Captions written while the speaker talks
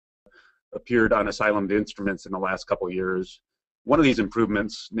appeared on Asylum instruments in the last couple of years. One of these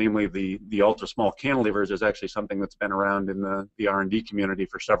improvements, namely the ultra-small cantilevers, is actually something that's been around in the R&D community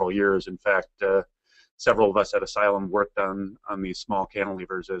for several years. In fact, several of us at Asylum worked on these small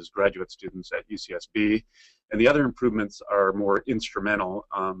cantilevers as graduate students at UCSB. And the other improvements are more instrumental,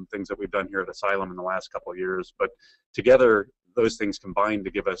 things that we've done here at Asylum in the last couple of years. But together, those things combine to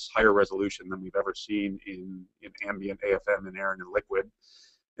give us higher resolution than we've ever seen in ambient AFM and air and in liquid.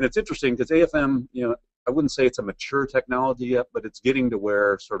 And it's interesting because AFM, you know, I wouldn't say it's a mature technology yet, but it's getting to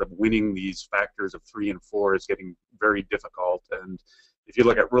where sort of winning these factors of 3 and 4 is getting very difficult. And if you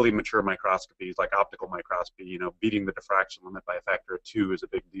look at really mature microscopies like optical microscopy, you know, beating the diffraction limit by a factor of 2 is a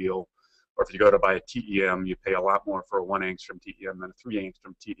big deal. Or if you go to buy a TEM, you pay a lot more for a 1 angstrom TEM than a 3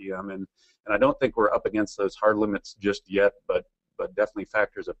 angstrom TEM. And I don't think we're up against those hard limits just yet, but definitely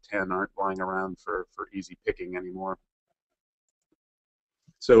factors of 10 aren't lying around for easy picking anymore.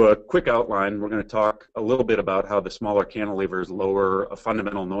 So a quick outline, we're going to talk a little bit about how the smaller cantilevers lower a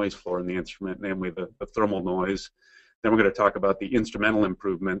fundamental noise floor in the instrument, namely the thermal noise. Then we're going to talk about the instrumental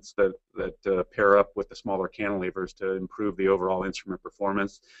improvements that pair up with the smaller cantilevers to improve the overall instrument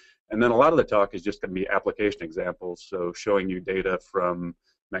performance. And then a lot of the talk is just going to be application examples, so showing you data from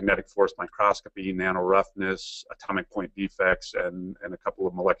magnetic force microscopy, nano roughness, atomic point defects, and a couple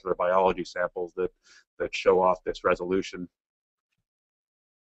of molecular biology samples that show off this resolution.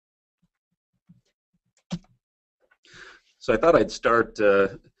 So I thought I'd start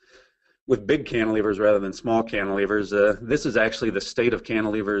with big cantilevers rather than small cantilevers. This is actually the state of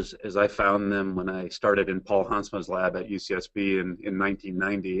cantilevers as I found them when I started in Paul Hansma's lab at UCSB in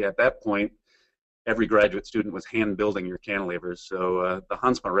 1990. At that point, every graduate student was hand building your cantilevers. So the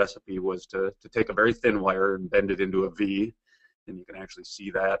Hansma recipe was to take a very thin wire and bend it into a V, and you can actually see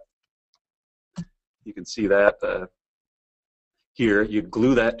that. You can see that here. You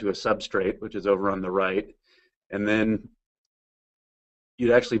glue that to a substrate, which is over on the right, and then you'd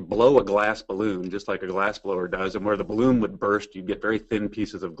actually blow a glass balloon, just like a glass blower does, and where the balloon would burst, you'd get very thin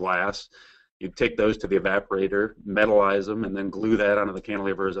pieces of glass. You'd take those to the evaporator, metallize them, and then glue that onto the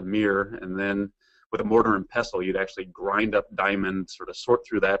cantilever as a mirror, and then with a mortar and pestle, you'd actually grind up diamond, sort of sort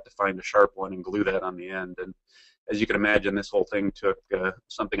through that to find a sharp one and glue that on the end. And as you can imagine, this whole thing took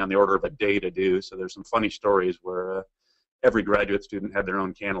something on the order of a day to do, so there's some funny stories where every graduate student had their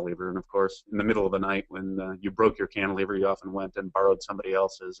own cantilever, and of course, in the middle of the night when you broke your cantilever, you often went and borrowed somebody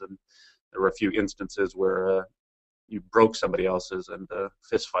else's, and there were a few instances where you broke somebody else's, and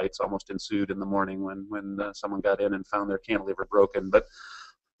fist fights almost ensued in the morning when someone got in and found their cantilever broken. But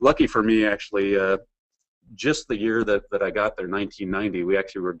lucky for me, actually, just the year that I got there, 1990, we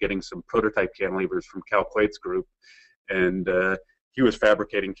actually were getting some prototype cantilevers from Cal Quate's group, and he was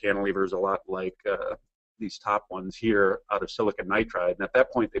fabricating cantilevers a lot like these top ones here out of silicon nitride. And at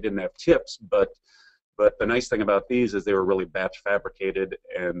that point, they didn't have tips, but the nice thing about these is they were really batch fabricated,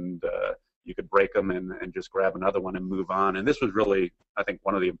 and you could break them and just grab another one and move on. And this was really, I think,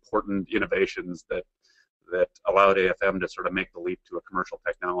 one of the important innovations that allowed AFM to sort of make the leap to a commercial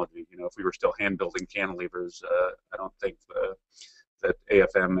technology. You know, if we were still hand building cantilevers, I don't think that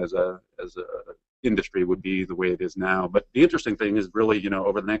AFM as a industry would be the way it is now. But the interesting thing is really, you know,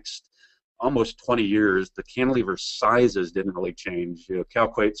 over the next almost 20 years, the cantilever sizes didn't really change. You know, Cal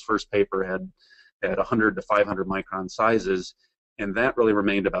Quate's first paper had 100 to 500 micron sizes, and that really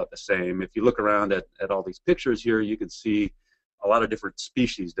remained about the same. If you look around at all these pictures here, you can see a lot of different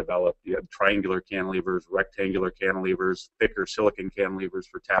species developed. You have triangular cantilevers, rectangular cantilevers, thicker silicon cantilevers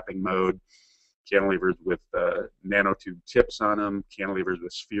for tapping mode, cantilevers with nanotube tips on them, cantilevers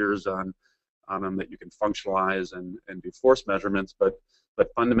with spheres on them that you can functionalize and do force measurements, but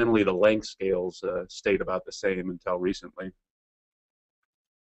fundamentally the length scales stayed about the same until recently.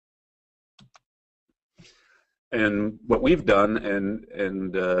 And what we've done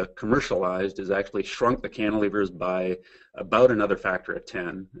and commercialized is actually shrunk the cantilevers by about another factor of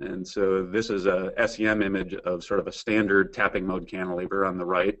 10. And so this is a SEM image of sort of a standard tapping mode cantilever on the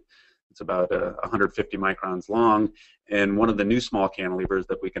right. It's about 150 microns long, and one of the new small cantilevers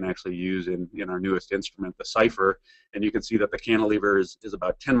that we can actually use in our newest instrument, the Cypher. And you can see that the cantilever is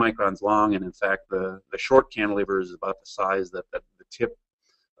about 10 microns long, and in fact the short cantilever is about the size that the tip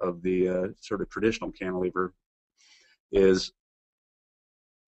of the sort of traditional cantilever is.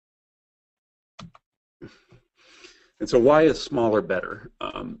 And so why is smaller better?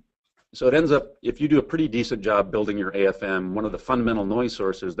 So it ends up, if you do a pretty decent job building your AFM, one of the fundamental noise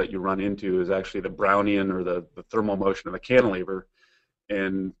sources that you run into is actually the Brownian or the thermal motion of the cantilever.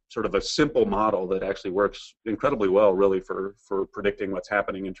 And sort of a simple model that actually works incredibly well really for predicting what's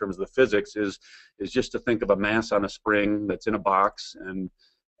happening in terms of the physics is just to think of a mass on a spring that's in a box, and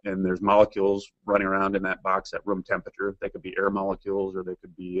and there's molecules running around in that box at room temperature. They could be air molecules or they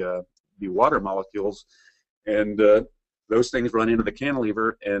could be water molecules, and those things run into the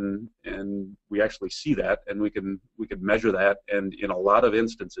cantilever, and we actually see that, and we can measure that, and in a lot of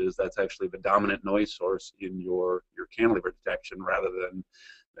instances, that's actually the dominant noise source in your cantilever detection, rather than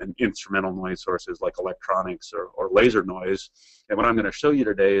instrumental noise sources like electronics or laser noise. And what I'm going to show you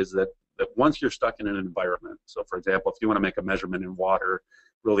today is that once you're stuck in an environment, so for example, if you want to make a measurement in water,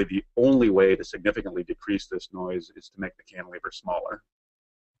 really the only way to significantly decrease this noise is to make the cantilever smaller.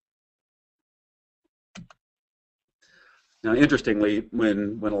 Now, interestingly,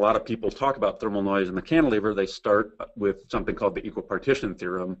 when a lot of people talk about thermal noise in the cantilever, they start with something called the equipartition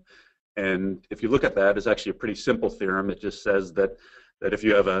theorem. And if you look at that, it's actually a pretty simple theorem. It just says that if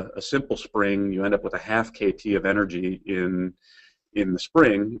you have a simple spring, you end up with a half kT of energy in the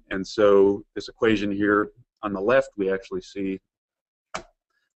spring. And so this equation here on the left, we actually see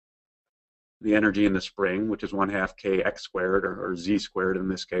the energy in the spring, which is 1/2 kx squared, or z squared in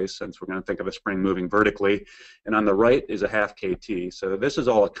this case, since we're going to think of a spring moving vertically. And on the right is a half kT. So this is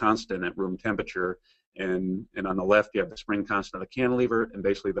all a constant at room temperature. And on the left, you have the spring constant of the cantilever and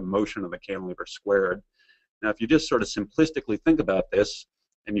basically the motion of the cantilever squared. Now, if you just sort of simplistically think about this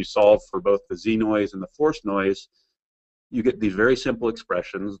and you solve for both the z noise and the force noise, you get these very simple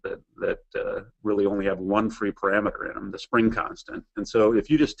expressions that really only have one free parameter in them, the spring constant. And so if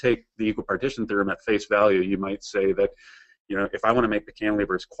you just take the equipartition theorem at face value, you might say that, you know, if I want to make the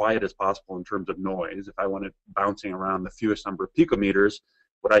cantilever as quiet as possible in terms of noise, if I want it bouncing around the fewest number of picometers,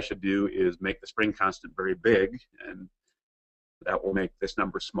 what I should do is make the spring constant very big, and that will make this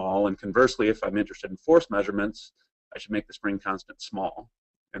number small. And conversely, if I'm interested in force measurements, I should make the spring constant small.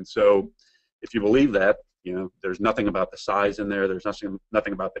 And so if you believe that, you know, there's nothing about the size in there, there's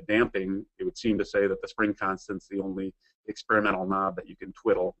nothing about the damping, it would seem to say that the spring constant's the only experimental knob that you can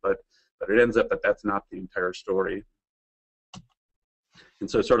twiddle, but it ends up that that's not the entire story. And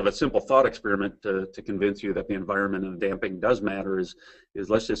so sort of a simple thought experiment to convince you that the environment and the damping does matter is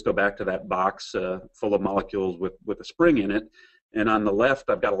let's just go back to that box full of molecules with a spring in it. And on the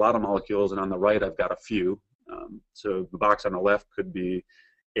left, I've got a lot of molecules, and on the right, I've got a few. So the box on the left could be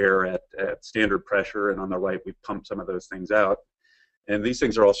air at standard pressure, and on the right, we pump some of those things out. And these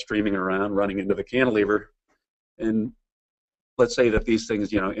things are all streaming around, running into the cantilever. And let's say that these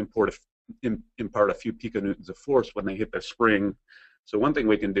things, you know, impart a few piconewtons of force when they hit the spring. So one thing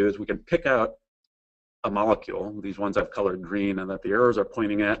we can do is we can pick out a molecule, these ones I've colored green and that the arrows are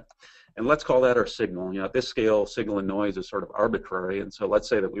pointing at, and let's call that our signal. You know, at this scale, signal and noise is sort of arbitrary, and so let's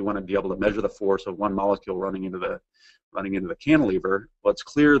say that we want to be able to measure the force of one molecule running into the cantilever. Well, it's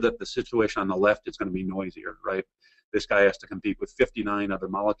clear that the situation on the left is going to be noisier, right? This guy has to compete with 59 other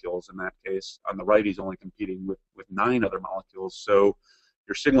molecules in that case. On the right, he's only competing with 9 other molecules. So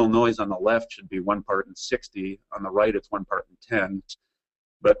your signal noise on the left should be 1 part in 60. On the right, it's 1 part in 10.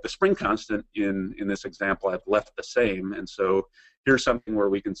 But the spring constant in this example I've left the same. And so here's something where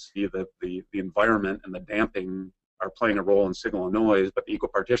we can see that the environment and the damping are playing a role in signal and noise, but the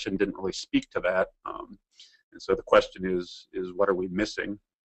equipartition didn't really speak to that. And so the question is what are we missing?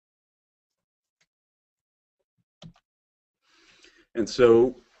 And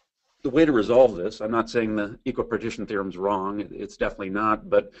so the way to resolve this, I'm not saying the equipartition theorem's wrong, it's definitely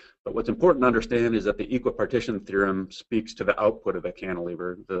not, but what's important to understand is that the equipartition theorem speaks to the output of the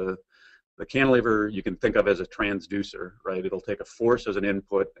cantilever. The cantilever you can think of as a transducer, right? It'll take a force as an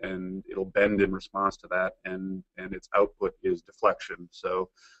input and it'll bend in response to that, and its output is deflection. So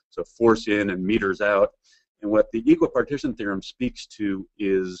force in and meters out. And what the equipartition theorem speaks to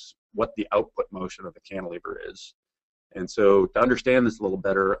is what the output motion of the cantilever is. And so to understand this a little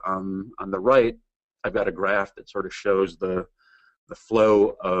better, on the right, I've got a graph that sort of shows the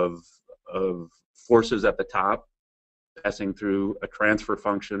flow of forces at the top passing through a transfer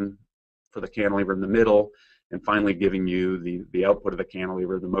function for the cantilever in the middle, and finally giving you the output of the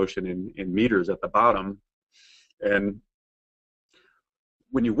cantilever, the motion in meters at the bottom. And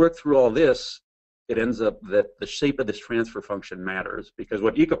when you work through all this, it ends up that the shape of this transfer function matters, because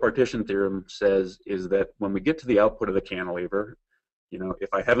what equipartition theorem says is that when we get to the output of the cantilever, you know,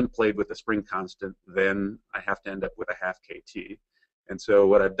 if I haven't played with the spring constant, then I have to end up with a half kT. And so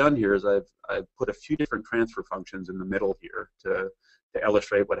what I've done here is I've put a few different transfer functions in the middle here to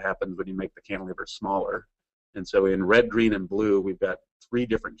illustrate what happens when you make the cantilever smaller. And so in red, green, and blue, we've got 3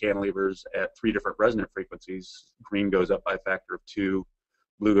 different cantilevers at 3 different resonant frequencies. Green goes up by a factor of 2,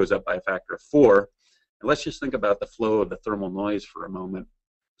 blue goes up by a factor of 4. And let's just think about the flow of the thermal noise for a moment.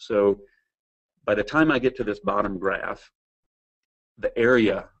 So by the time I get to this bottom graph, the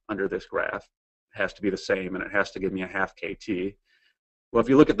area under this graph has to be the same, and it has to give me a half kT. Well, if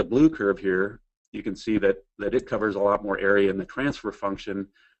you look at the blue curve here, you can see that it covers a lot more area in the transfer function.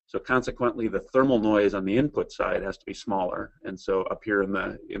 So consequently, the thermal noise on the input side has to be smaller. And so up here in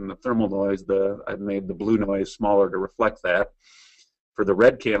the thermal noise, I've made the blue noise smaller to reflect that. For the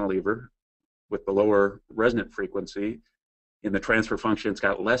red cantilever with the lower resonant frequency, in the transfer function, it's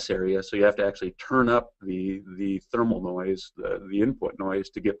got less area, so you have to actually turn up the thermal noise, the input noise,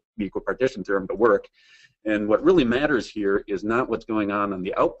 to get the equipartition theorem to work. And what really matters here is not what's going on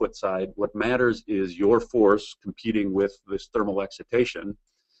the output side. What matters is your force competing with this thermal excitation.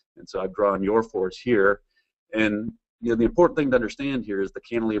 And so I've drawn your force here. And the important thing to understand here is the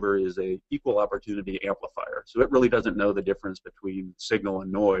cantilever is a equal opportunity amplifier. So it really doesn't know the difference between signal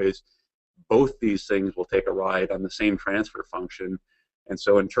and noise. Both these things will take a ride on the same transfer function. And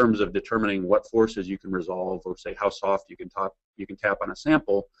so in terms of determining what forces you can resolve, or say how soft you can tap on a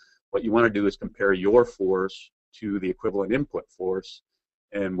sample, what you want to do is compare your force to the equivalent input force.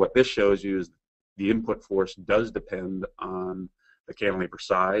 And what this shows you is the input force does depend on the cantilever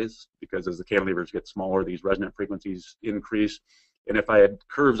size, because as the cantilevers get smaller, these resonant frequencies increase. And if I had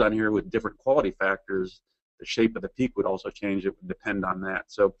curves on here with different quality factors, the shape of the peak would also change. It would depend on that.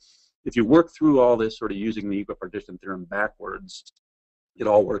 So if you work through all this sort of using the equipartition theorem backwards, it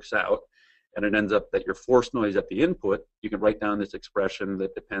all works out. And it ends up that your force noise at the input, you can write down this expression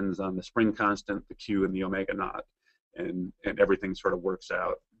that depends on the spring constant, the Q, and the omega naught. And everything sort of works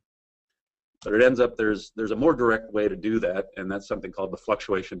out. But it ends up there's a more direct way to do that, and that's something called the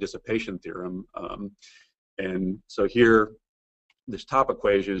fluctuation dissipation theorem. And so here, this top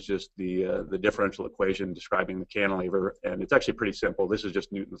equation is just the differential equation describing the cantilever, and it's actually pretty simple. This is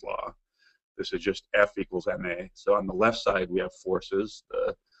just Newton's law. This is just F equals ma. So on the left side we have forces,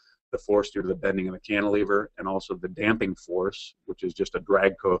 the force due to the bending of the cantilever, and also the damping force, which is just a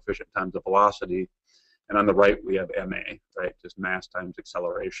drag coefficient times the velocity. And on the right we have ma, right? Just mass times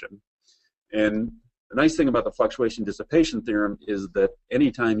acceleration. And the nice thing about the fluctuation dissipation theorem is that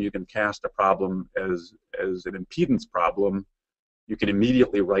anytime you can cast a problem as an impedance problem, you can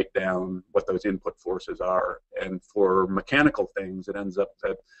immediately write down what those input forces are. And for mechanical things, it ends up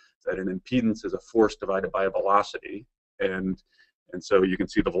that an impedance is a force divided by a velocity. And so you can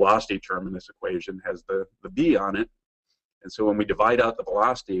see the velocity term in this equation has the b on it. And so when we divide out the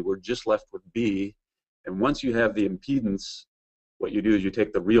velocity, we're just left with b. And once you have the impedance, what you do is you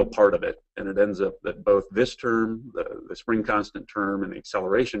take the real part of it, and it ends up that both this term, the spring constant term, and the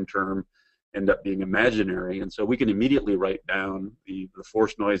acceleration term end up being imaginary. And so we can immediately write down the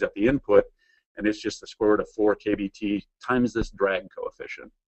force noise at the input, and it's just the square root of 4 kBt times this drag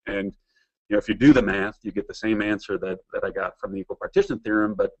coefficient. And if you do the math, you get the same answer that I got from the equipartition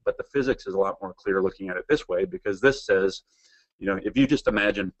theorem, but the physics is a lot more clear looking at it this way, because this says, if you just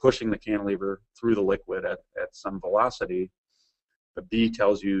imagine pushing the cantilever through the liquid at some velocity, the B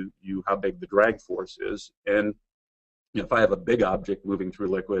tells you how big the drag force is. And if I have a big object moving through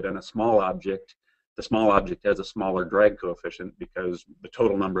liquid and a small object, the small object has a smaller drag coefficient because the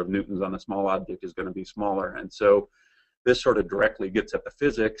total number of newtons on the small object is going to be smaller. And so this sort of directly gets at the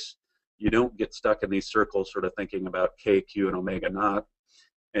physics. You don't get stuck in these circles sort of thinking about K, Q, and omega naught.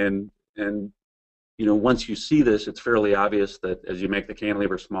 And once you see this, it's fairly obvious that as you make the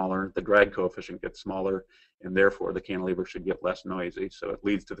cantilever smaller, the drag coefficient gets smaller, and therefore the cantilever should get less noisy. So it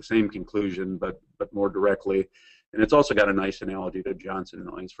leads to the same conclusion, but more directly. And it's also got a nice analogy to Johnson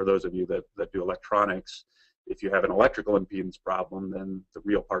noise. For those of you that do electronics, if you have an electrical impedance problem, then the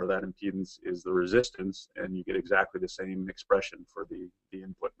real part of that impedance is the resistance, and you get exactly the same expression for the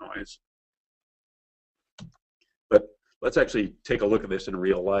input noise. But let's actually take a look at this in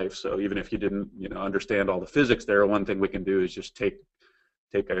real life. So even if you didn't understand all the physics there, one thing we can do is just take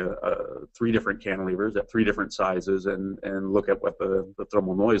 3 different cantilevers at 3 different sizes and look at what the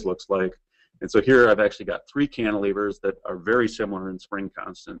thermal noise looks like. And so here I've actually got 3 cantilevers that are very similar in spring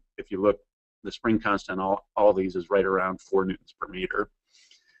constant. If you look, the spring constant on all these is right around 4 newtons per meter.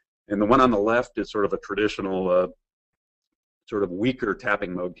 And the one on the left is sort of a traditional sort of weaker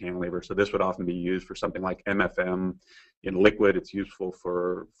tapping mode cantilever. So this would often be used for something like MFM. In liquid, it's useful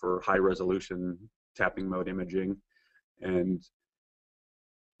for high resolution tapping mode imaging. And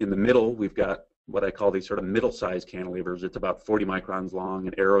in the middle, we've got what I call these sort of middle-sized cantilevers. It's about 40 microns long,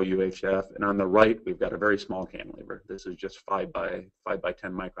 an Aero UHF. And on the right, we've got a very small cantilever. This is just 5 by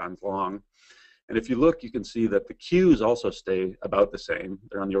 10 microns long. And if you look, you can see that the Qs also stay about the same.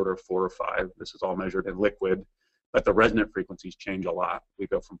 They're on the order of 4 or 5. This is all measured in liquid. But the resonant frequencies change a lot. We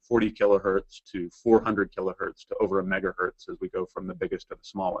go from 40 kilohertz to 400 kilohertz to over 1 megahertz as we go from the biggest to the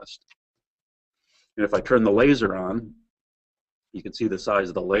smallest. And if I turn the laser on, you can see the size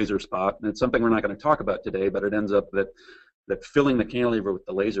of the laser spot. And it's something we're not going to talk about today, but it ends up that that filling the cantilever with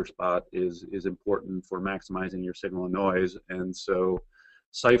the laser spot is important for maximizing your signal and noise. And so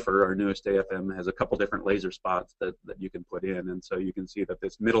Cypher, our newest AFM, has a couple different laser spots that you can put in. And so you can see that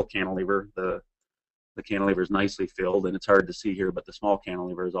this middle cantilever, the cantilever is nicely filled, and it's hard to see here, but the small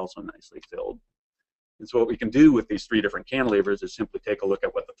cantilever is also nicely filled. And so what we can do with these three different cantilevers is simply take a look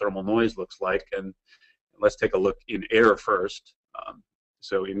at what the thermal noise looks like. And let's take a look in air first.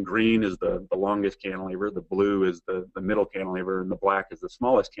 So in green is the longest cantilever, the blue is the middle cantilever, and the black is the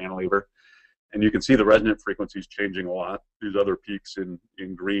smallest cantilever. And you can see the resonant frequencies changing a lot. These other peaks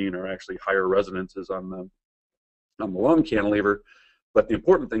in green are actually higher resonances on the long cantilever. But the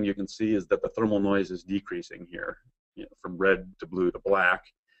important thing you can see is that the thermal noise is decreasing here, from red to blue to black.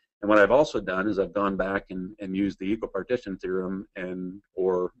 And what I've also done is I've gone back and used the equipartition theorem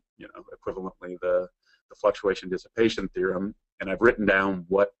or equivalently the fluctuation dissipation theorem, and I've written down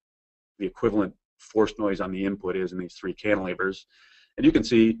what the equivalent force noise on the input is in these three cantilevers. And you can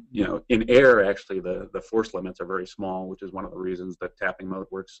see, in air, actually, the force limits are very small, which is one of the reasons that tapping mode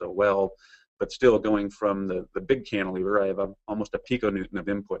works so well. But still, going from the big cantilever, I have almost a piconewton of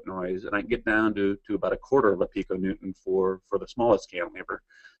input noise, and I can get down to about 1/4 of a piconewton for the smallest cantilever.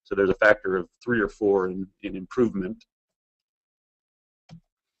 So there's a factor of 3 or 4 in improvement.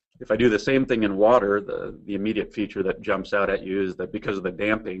 If I do the same thing in water, the immediate feature that jumps out at you is that because of the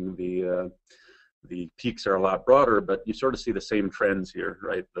damping, the peaks are a lot broader, but you sort of see the same trends here,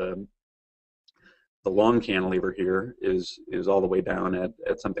 right? The long cantilever here is all the way down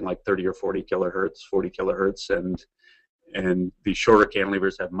at something like 30 or 40 kilohertz, and the shorter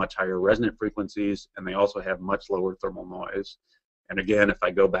cantilevers have much higher resonant frequencies, and they also have much lower thermal noise. And again, if I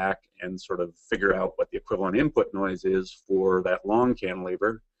go back and sort of figure out what the equivalent input noise is for that long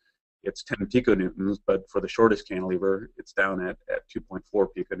cantilever, it's 10 piconewtons, but for the shortest cantilever, it's down at 2.4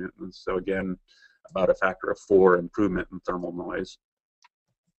 piconewtons. So again, about a factor of 4 improvement in thermal noise.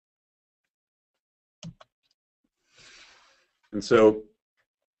 And so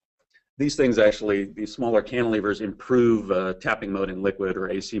these things actually, these smaller cantilevers improve tapping mode in liquid or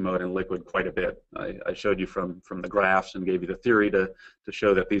AC mode in liquid quite a bit. I showed you from the graphs and gave you the theory to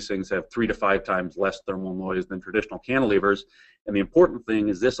show that these things have 3 to 5 times less thermal noise than traditional cantilevers. And the important thing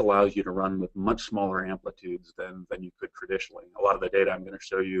is this allows you to run with much smaller amplitudes than you could traditionally. A lot of the data I'm going to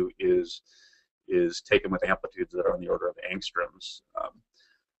show you is taken with amplitudes that are on the order of angstroms.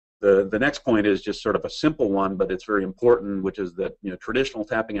 The next point is just sort of a simple one, but it's very important, which is that traditional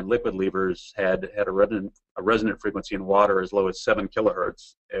tapping and liquid levers had a resonant frequency in water as low as 7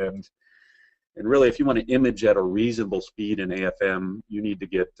 kilohertz, and really, if you want to image at a reasonable speed in AFM, you need to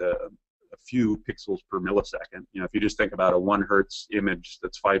get a few pixels per millisecond. If you just think about a 1 hertz image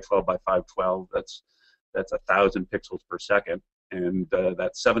that's 512 by 512, that's 1,000 pixels per second, and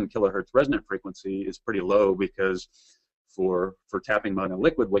that 7 kilohertz resonant frequency is pretty low because for tapping mode in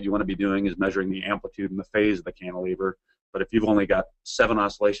liquid, what you want to be doing is measuring the amplitude and the phase of the cantilever. But if you've only got 7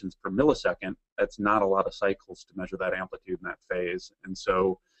 oscillations per millisecond, that's not a lot of cycles to measure that amplitude and that phase. And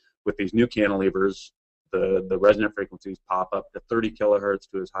so with these new cantilevers, the resonant frequencies pop up to 30 kilohertz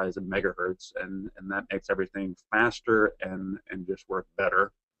to as high as a megahertz, and that makes everything faster and just work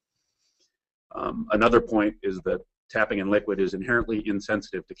better. Another point is that tapping in liquid is inherently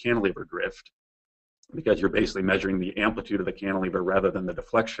insensitive to cantilever drift, because you're basically measuring the amplitude of the cantilever rather than the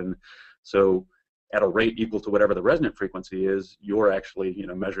deflection. So at a rate equal to whatever the resonant frequency is, you're actually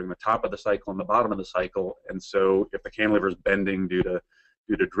measuring the top of the cycle and the bottom of the cycle. And so if the cantilever is bending due to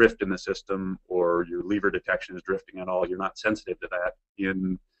drift in the system, or your lever detection is drifting at all, you're not sensitive to that.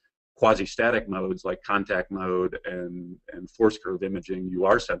 In quasi-static modes like contact mode and force curve imaging, you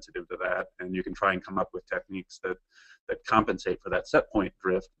are sensitive to that, and you can try and come up with techniques that compensate for that set point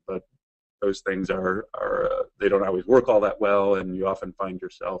drift, but those things they don't always work all that well, and you often find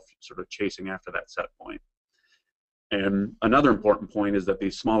yourself sort of chasing after that set point. And another important point is that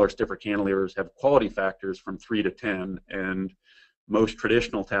these smaller, stiffer cantilevers have quality factors from 3 to 10, and most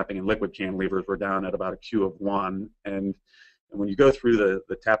traditional tapping and liquid cantilevers were down at about a Q of 1. And when you go through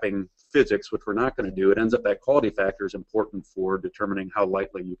the tapping physics, which we're not going to do, it ends up that quality factor is important for determining how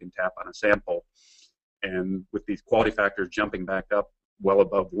lightly you can tap on a sample. And with these quality factors jumping back up well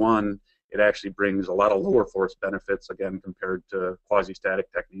above 1, it actually brings a lot of lower force benefits, again, compared to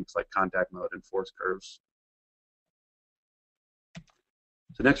quasi-static techniques like contact mode and force curves.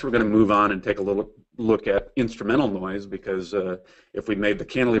 So next we're going to move on and take a little look at instrumental noise, because if we made the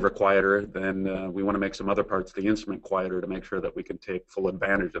cantilever quieter, then we want to make some other parts of the instrument quieter to make sure that we can take full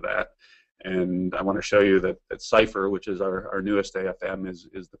advantage of that. And I want to show you that Cypher, which is our newest AFM, is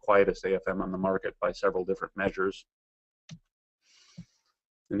the quietest AFM on the market by several different measures.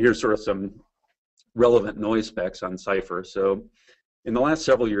 And here's sort of some relevant noise specs on Cypher. So in the last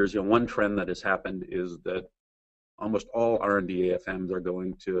several years, one trend that has happened is that almost all R&D AFMs are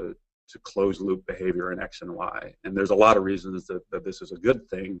going to closed loop behavior in X and Y. And there's a lot of reasons that this is a good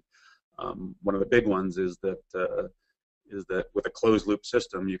thing. One of the big ones is that with a closed loop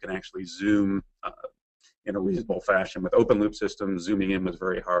system, you can actually zoom in a reasonable fashion. With open loop systems, zooming in was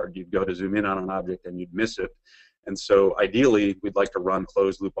very hard. You'd go to zoom in on an object and you'd miss it. And so ideally, we'd like to run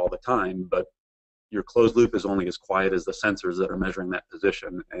closed loop all the time, but your closed loop is only as quiet as the sensors that are measuring that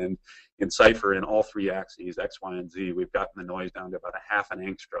position. And in Cypher, in all three axes, X, Y, and Z, we've gotten the noise down to about a half an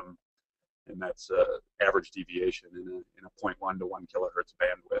angstrom, and that's average deviation in a 0.1 to 1 kilohertz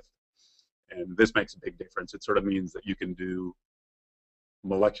bandwidth. And this makes a big difference. It sort of means that you can do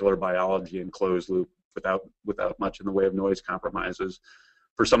molecular biology in closed loop without much in the way of noise compromises.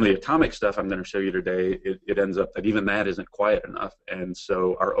 For some of the atomic stuff I'm going to show you today, it ends up that even that isn't quiet enough. And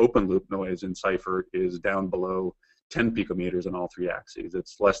so our open loop noise in Cypher is down below 10 picometers in all three axes.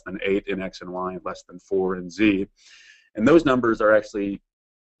 It's less than 8 in X and Y, and less than 4 in Z. And those numbers are actually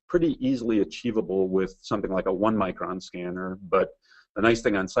pretty easily achievable with something like a 1 micron scanner. But the nice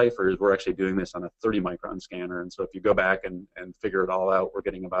thing on Cypher is we're actually doing this on a 30 micron scanner. And so if you go back and figure it all out, we're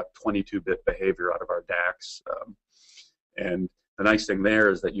getting about 22-bit behavior out of our DACs. And the nice thing there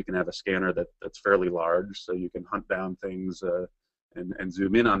is that you can have a scanner that's fairly large, so you can hunt down things and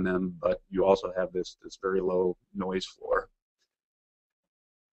zoom in on them, but you also have this very low noise floor.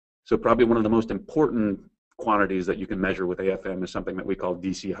 So probably one of the most important quantities that you can measure with AFM is something that we call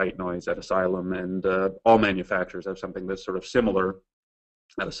DC height noise at Asylum, and all manufacturers have something that's sort of similar.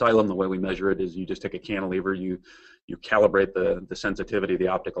 At Asylum, the way we measure it is you just take a cantilever, you calibrate the sensitivity of the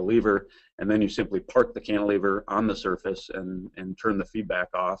optical lever, and then you simply park the cantilever on the surface and turn the feedback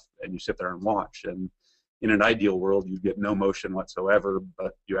off, and you sit there and watch. And in an ideal world, you get no motion whatsoever,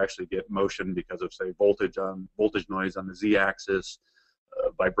 but you actually get motion because of, say, voltage noise on the z-axis,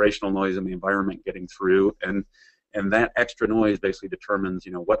 vibrational noise in the environment getting through, and that extra noise basically determines,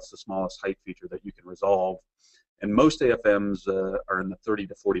 what's the smallest height feature that you can resolve. And most AFMs are in the 30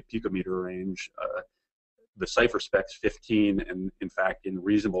 to 40 picometer range. The Cypher spec's 15, and in fact, in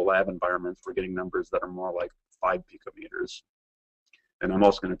reasonable lab environments, we're getting numbers that are more like 5 picometers. And I'm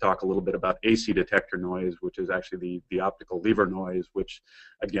also going to talk a little bit about AC detector noise, which is actually the optical lever noise, which,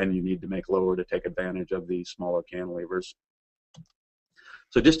 again, you need to make lower to take advantage of the smaller cantilevers.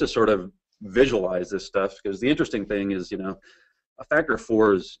 So just to sort of visualize this stuff, because the interesting thing is, a factor of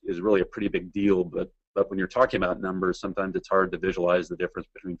 4 is really a pretty big deal, but when you're talking about numbers, sometimes it's hard to visualize the difference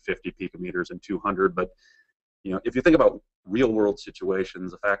between 50 picometers and 200. But if you think about real-world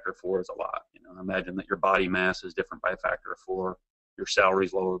situations, a factor of 4 is a lot. Imagine that your body mass is different by a factor of 4, your salary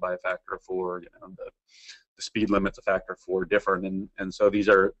is lower by a factor of 4, the speed limit's a factor of 4 different, and so these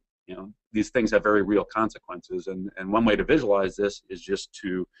are, these things have very real consequences. And one way to visualize this is just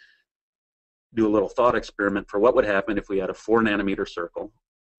to do a little thought experiment for what would happen if we had a 4 nanometer circle.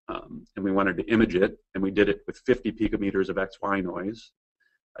 And we wanted to image it, and we did it with 50 picometers of XY noise.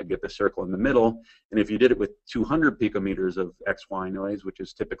 I'd get the circle in the middle, and if you did it with 200 picometers of XY noise, which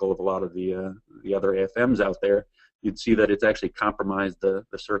is typical of a lot of the other AFMs out there, you'd see that it's actually compromised the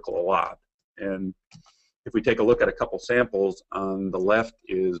circle a lot. And if we take a look at a couple samples, on the left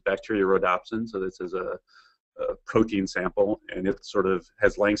is bacteriorhodopsin, so this is a protein sample, and it sort of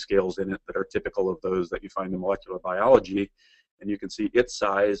has length scales in it that are typical of those that you find in molecular biology. And you can see its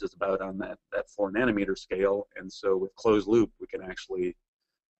size is about on that 4 nanometer scale. And so with closed loop, we can actually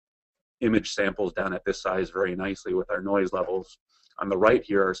image samples down at this size very nicely with our noise levels. On the right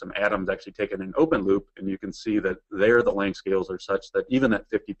here are some atoms actually taken in open loop, and you can see that there the length scales are such that even that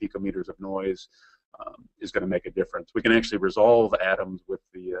 50 picometers of noise is going to make a difference. We can actually resolve atoms with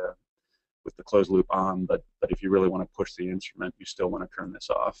the closed loop on, but if you really want to push the instrument, you still want to turn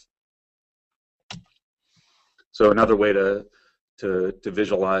this off. So another way to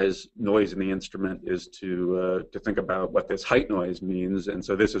visualize noise in the instrument is to think about what this height noise means. And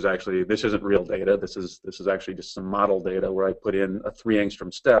so this isn't real data. This is actually just some model data where I put in a 3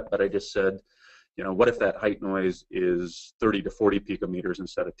 angstrom step, but I just said, what if that height noise is 30 to 40 picometers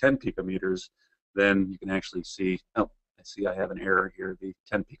instead of 10 picometers? Then you can actually see, oh, I see I have an error here. The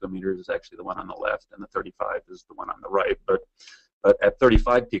 10 picometers is actually the one on the left, and the 35 is the one on the right. But at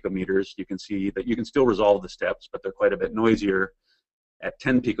 35 picometers, you can see that you can still resolve the steps, but they're quite a bit noisier. At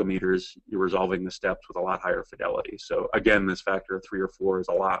 10 picometers, you're resolving the steps with a lot higher fidelity. So again, this factor of 3 or 4 is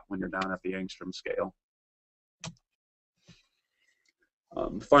a lot when you're down at the angstrom scale.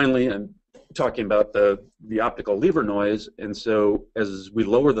 Finally, I'm talking about the optical lever noise. And so as we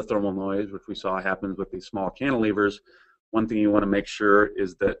lower the thermal noise, which we saw happens with these small cantilevers, one thing you want to make sure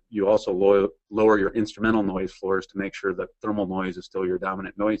is that you also lower your instrumental noise floors to make sure that thermal noise is still your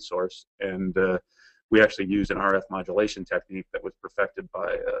dominant noise source. And we actually use an RF modulation technique that was perfected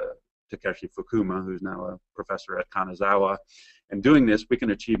by Takeshi Fukuma, who's now a professor at Kanazawa. And doing this, we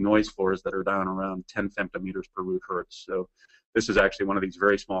can achieve noise floors that are down around 10 femtometers per root hertz. So this is actually one of these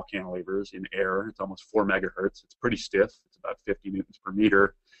very small cantilevers in air. It's almost 4 megahertz. It's pretty stiff. It's about 50 newtons per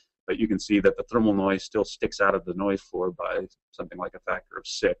meter. But you can see that the thermal noise still sticks out of the noise floor by something like a factor of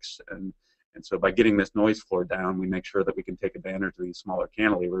 6. And so by getting this noise floor down, we make sure that we can take advantage of these smaller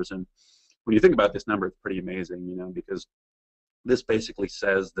cantilevers. And when you think about this number, it's pretty amazing, you know, because this basically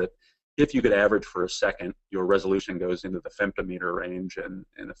says that if you could average for a second, your resolution goes into the femtometer range, and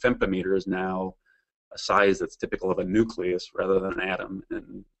a femtometer is now a size that's typical of a nucleus rather than an atom.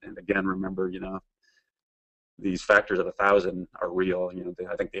 And again, remember, you know, these factors of 1,000 are real. You know,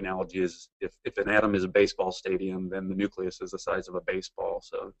 I think the analogy is if an atom is a baseball stadium, then the nucleus is the size of a baseball.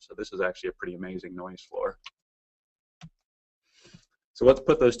 So this is actually a pretty amazing noise floor. So let's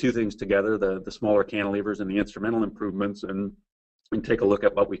put those two things together, the smaller cantilevers and the instrumental improvements, and take a look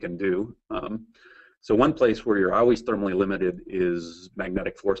at what we can do. So one place where you're always thermally limited is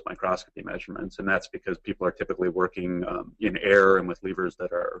magnetic force microscopy measurements, and that's because people are typically working in air and with levers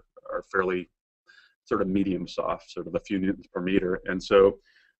that are fairly sort of medium soft, sort of a few newtons per meter. And so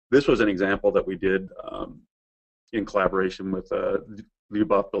this was an example that we did in collaboration with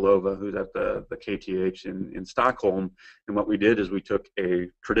Lyubov Belova, who's at the KTH in Stockholm. And what we did is we took a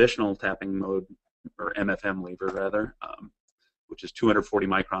traditional tapping mode, or MFM lever rather, which is 240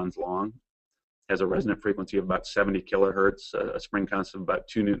 microns long, has a resonant frequency of about 70 kilohertz, a spring constant of about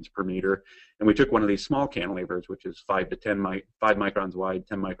 2 newtons per meter. And we took one of these small cantilevers, which is 5 microns wide,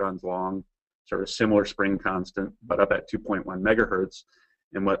 10 microns long, sort of similar spring constant, but up at 2.1 megahertz.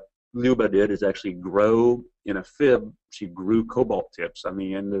 And what Luba did is actually grow in a fib. She grew cobalt tips on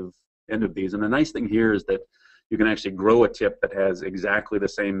the end of these. And the nice thing here is that you can actually grow a tip that has exactly the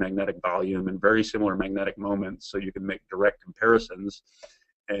same magnetic volume and very similar magnetic moments, so you can make direct comparisons.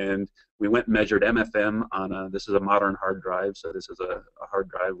 And we went and measured MFM on this is a modern hard drive, so this is a hard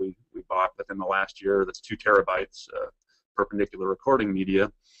drive we bought within the last year that's 2 terabytes perpendicular recording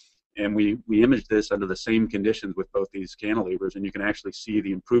media. And we imaged this under the same conditions with both these cantilevers, and you can actually see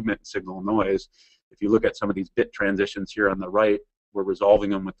the improvement in signal noise. If you look at some of these bit transitions here on the right, we're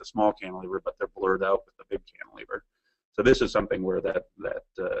resolving them with the small cantilever, but they're blurred out with the big cantilever. So this is something where that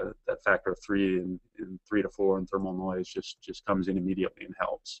factor of 3 and 3 to 4 in thermal noise just comes in immediately and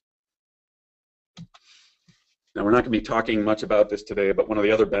helps. Now, we're not going to be talking much about this today, but one of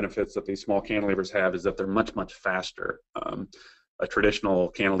the other benefits that these small cantilevers have is that they're much, much faster. A traditional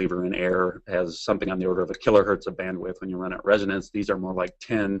cantilever in air has something on the order of a kilohertz of bandwidth when you run at resonance. These are more like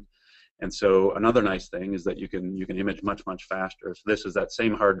 10. And so another nice thing is that you can image much, much faster. So this is that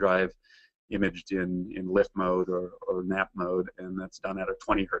same hard drive imaged in lift mode or nap mode, and that's done at a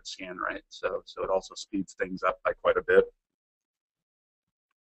 20 hertz scan rate. So it also speeds things up by quite a bit.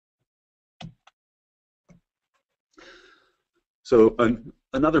 So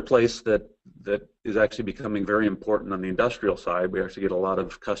another place that is actually becoming very important on the industrial side, we actually get a lot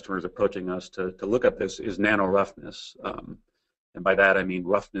of customers approaching us to look at this, is nano roughness. And by that I mean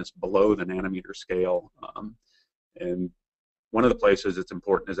roughness below the nanometer scale. And one of the places it's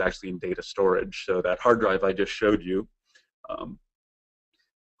important is actually in data storage. So that hard drive I just showed you,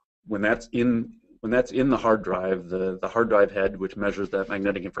 when that's in the hard drive, the hard drive head, which measures that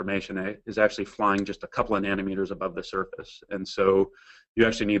magnetic information, is actually flying just a couple of nanometers above the surface. And so you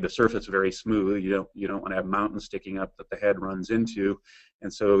actually need the surface very smooth. You don't want to have mountains sticking up that the head runs into.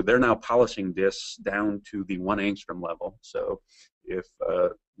 And so they're now polishing disks down to the 1 angstrom level. So if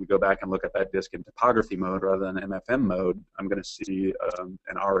we go back and look at that disk in topography mode rather than MFM mode, I'm going to see an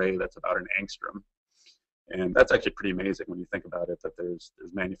RA that's about an angstrom. And that's actually pretty amazing when you think about it, that there's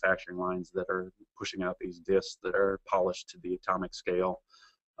manufacturing lines that are pushing out these disks that are polished to the atomic scale.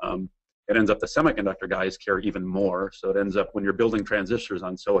 It ends up the semiconductor guys care even more. So it ends up when you're building transistors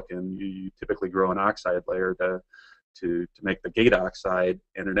on silicon, you typically grow an oxide layer to make the gate oxide,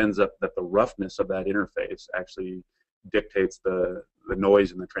 and it ends up that the roughness of that interface actually dictates the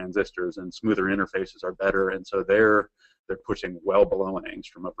noise in the transistors, and smoother interfaces are better. And so they're pushing well below an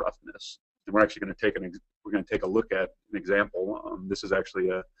angstrom of roughness. And we're actually going to take a look at an example. This is actually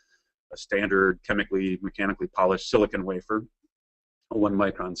a standard mechanically polished silicon wafer, a 1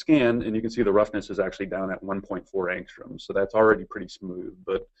 micron scan, and you can see the roughness is actually down at 1.4 angstroms. So that's already pretty smooth,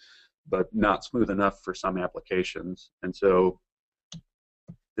 but not smooth enough for some applications. And so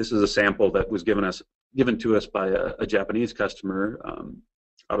this is a sample that was given to us by a Japanese customer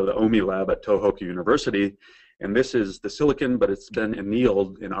out of the OMI lab at Tohoku University. And this is the silicon, but it's been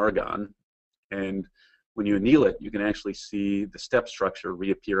annealed in argon. And when you anneal it, you can actually see the step structure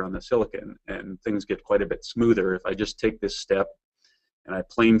reappear on the silicon, and things get quite a bit smoother. If I just take this step and I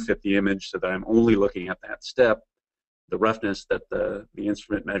plane fit the image so that I'm only looking at that step, the roughness that the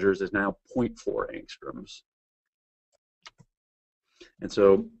instrument measures is now 0.4 angstroms. And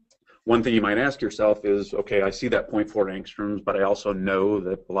so one thing you might ask yourself is, okay, I see that 0.4 angstroms, but I also know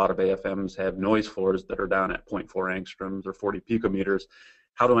that a lot of AFMs have noise floors that are down at 0.4 angstroms or 40 picometers.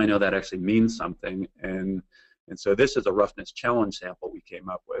 How do I know that actually means something? And so this is a roughness challenge sample we came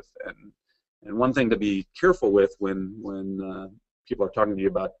up with. And one thing to be careful with when people are talking to you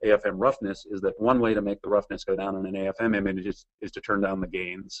about AFM roughness is that one way to make the roughness go down in an AFM image is to turn down the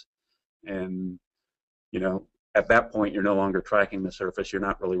gains. And, you know, at that point, you're no longer tracking the surface. You're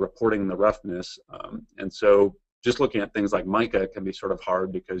not really reporting the roughness. And so just looking at things like mica can be sort of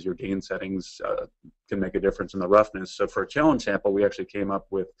hard because your gain settings can make a difference in the roughness. So for a challenge sample, we actually came up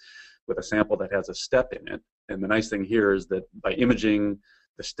with a sample that has a step in it. And the nice thing here is that by imaging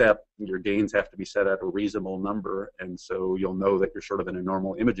the step, your gains have to be set at a reasonable number. And so you'll know that you're sort of in a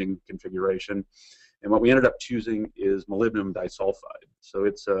normal imaging configuration. And what we ended up choosing is molybdenum disulfide. So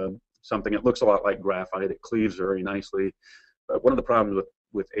it's something that looks a lot like graphite. It cleaves very nicely. But one of the problems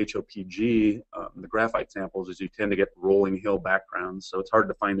with HOPG, the graphite samples, is you tend to get rolling hill backgrounds. So it's hard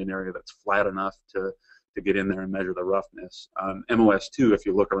to find an area that's flat enough to get in there and measure the roughness. MOS2, if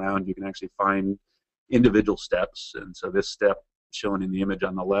you look around, you can actually find individual steps. And so this step shown in the image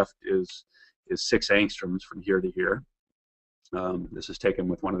on the left is 6 angstroms from here to here. This is taken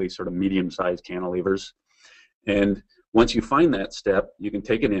with one of these sort of medium-sized cantilevers. And once you find that step, you can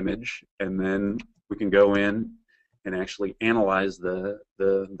take an image, and then we can go in and actually analyze the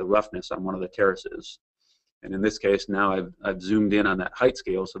roughness on one of the terraces. And in this case, now I've zoomed in on that height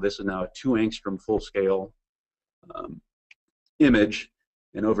scale, so this is now a 2 angstrom full scale image.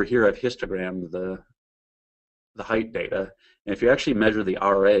 And over here, I've histogrammed the height data. And if you actually measure the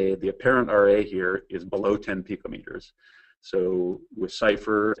RA, the apparent RA here is below 10 picometers. So with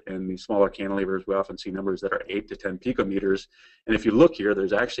Cypher and these smaller cantilevers, we often see numbers that are 8 to 10 picometers. And if you look here,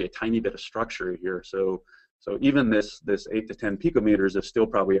 there's actually a tiny bit of structure here. So even this 8 to 10 picometers is still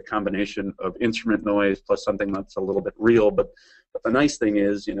probably a combination of instrument noise plus something that's a little bit real. But the nice thing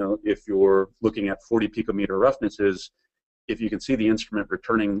is, you know, if you're looking at 40 picometer roughnesses, if you can see the instrument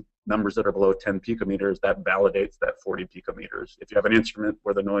returning numbers that are below 10 picometers, that validates that 40 picometers. If you have an instrument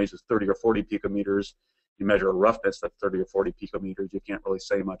where the noise is 30 or 40 picometers, you measure a roughness that's 30 or 40 picometers, you can't really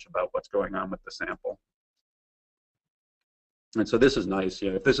say much about what's going on with the sample. And so this is nice.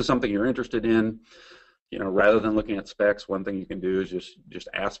 You know, if this is something you're interested in, you know, rather than looking at specs, one thing you can do is just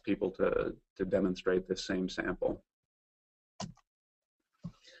ask people to demonstrate this same sample.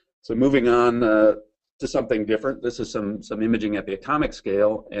 So moving on to something different. This is some imaging at the atomic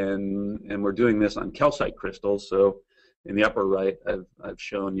scale, and we're doing this on calcite crystals. So in the upper right, I've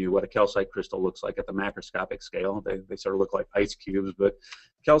shown you what a calcite crystal looks like at the macroscopic scale. They sort of look like ice cubes, but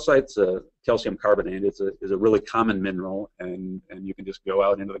calcite's a calcium carbonate. Is a really common mineral, and you can just go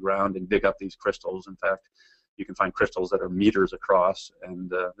out into the ground and dig up these crystals. In fact, you can find crystals that are meters across,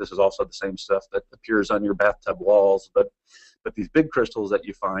 and this is also the same stuff that appears on your bathtub walls. But these big crystals that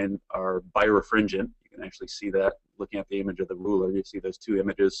you find are birefringent. You can actually see that looking at the image of the ruler. You see those 2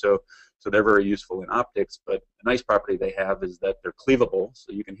 images. So they're very useful in optics. But a nice property they have is that they're cleavable.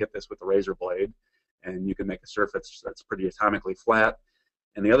 So you can hit this with a razor blade, and you can make a surface that's pretty atomically flat.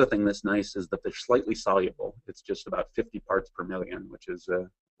 And the other thing that's nice is that they're slightly soluble. It's just about 50 parts per million, which is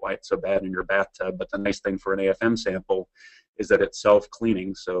why it's so bad in your bathtub. But the nice thing for an AFM sample is that it's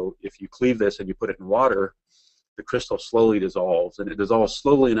self-cleaning. So if you cleave this and you put it in water, the crystal slowly dissolves, and it dissolves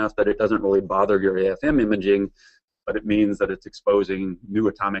slowly enough that it doesn't really bother your AFM imaging, but it means that it's exposing new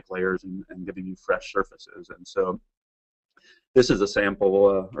atomic layers and giving you fresh surfaces. And so this is a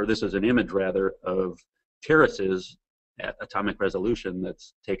sample, or this is an image rather, of terraces at atomic resolution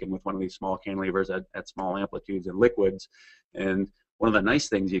that's taken with one of these small cantilevers at small amplitudes and liquids. And one of the nice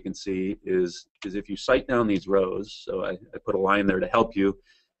things you can see is if you sight down these rows, so I put a line there to help you,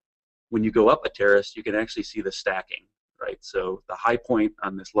 when you go up a terrace, you can actually see the stacking, right? So the high point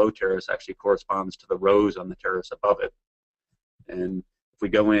on this low terrace actually corresponds to the rows on the terrace above it. And if we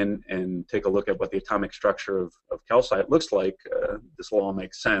go in and take a look at what the atomic structure of calcite looks like, this will all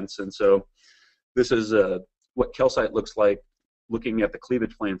make sense. And so this is what calcite looks like looking at the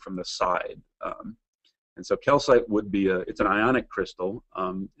cleavage plane from the side. And so calcite would be it's an ionic crystal,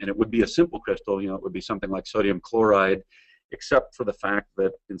 and it would be a simple crystal. You know, it would be something like sodium chloride, except for the fact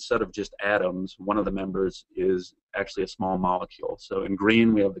that instead of just atoms, one of the members is actually a small molecule. So in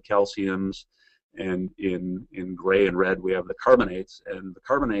green, we have the calciums, And in gray and red, we have the carbonates, and the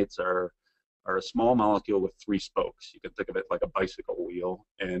carbonates are a small molecule with 3 spokes. You can think of it like a bicycle wheel,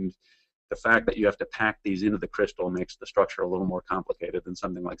 and the fact that you have to pack these into the crystal makes the structure a little more complicated than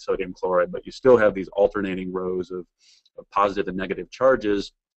something like sodium chloride, but you still have these alternating rows of positive and negative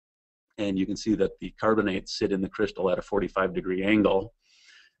charges, and you can see that the carbonates sit in the crystal at a 45-degree angle.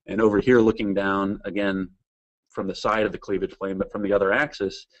 And over here, looking down, again, from the side of the cleavage plane, but from the other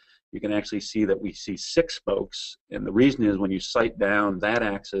axis, you can actually see that we see 6 spokes, and the reason is when you sight down that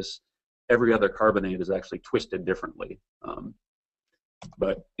axis, every other carbonate is actually twisted differently.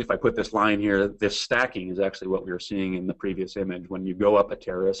 But if I put this line here, this stacking is actually what we were seeing in the previous image. When you go up a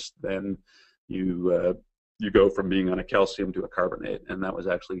terrace, then you go from being on a calcium to a carbonate, and that was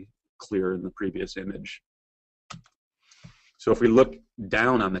actually clear in the previous image. So if we look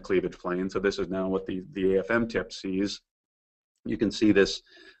down on the cleavage plane, so this is now what the AFM tip sees, you can see this,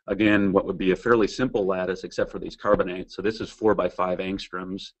 again, what would be a fairly simple lattice except for these carbonates. So this is 4 by 5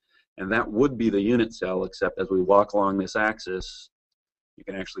 angstroms, and that would be the unit cell, except as we walk along this axis, you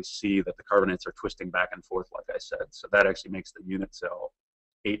can actually see that the carbonates are twisting back and forth, like I said. So that actually makes the unit cell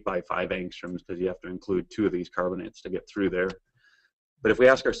 8 by 5 angstroms, because you have to include 2 of these carbonates to get through there. But if we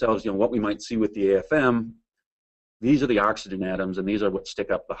ask ourselves, what we might see with the AFM, these are the oxygen atoms, and these are what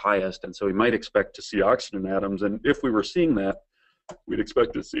stick up the highest, and so we might expect to see oxygen atoms, and if we were seeing that, we'd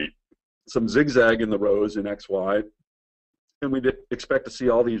expect to see some zigzag in the rows in XY, and we'd expect to see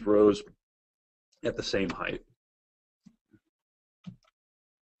all these rows at the same height.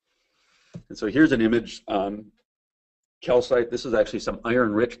 And so here's an image on calcite. This is actually some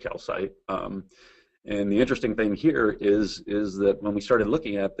iron-rich calcite, and the interesting thing here is that when we started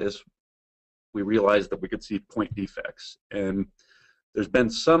looking at this, we realized that we could see point defects, and there's been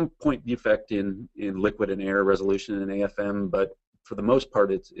some point defect in liquid and air resolution in AFM, but for the most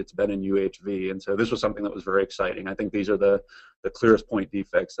part it's been in UHV, and so this was something that was very exciting. I think these are the clearest point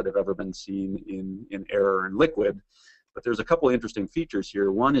defects that have ever been seen in air or in liquid, but there's a couple interesting features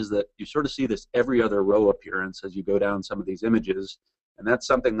here. One is that you sort of see this every other row appearance as you go down some of these images, and that's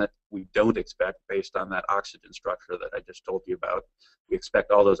something that we don't expect based on that oxygen structure that I just told you about. We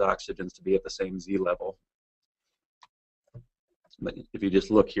expect all those oxygens to be at the same Z level. But if you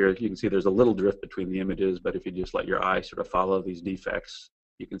just look here, you can see there's a little drift between the images, but if you just let your eye sort of follow these defects,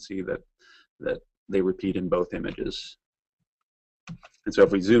 you can see that they repeat in both images. And so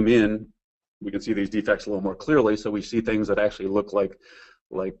if we zoom in, we can see these defects a little more clearly, so we see things that actually look like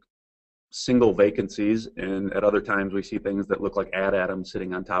single vacancies, and at other times we see things that look like add atoms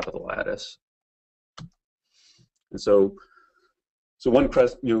sitting on top of the lattice. And so one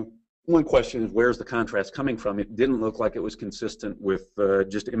question is, where's the contrast coming from? It didn't look like it was consistent with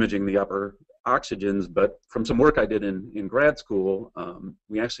just imaging the upper oxygens, but from some work I did in grad school,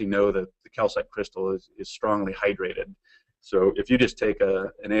 we actually know that the calcite crystal is strongly hydrated. So if you just take an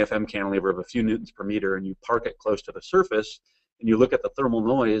AFM cantilever of a few newtons per meter and you park it close to the surface, and you look at the thermal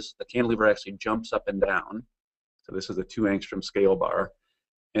noise, the cantilever actually jumps up and down. So this is a 2 angstrom scale bar.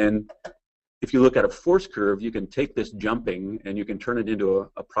 And if you look at a force curve, you can take this jumping and you can turn it into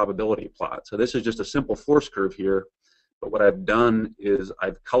a probability plot. So this is just a simple force curve here, but what I've done is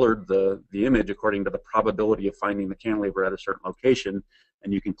I've colored the image according to the probability of finding the cantilever at a certain location,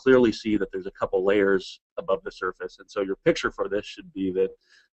 and you can clearly see that there's a couple layers above the surface. And so your picture for this should be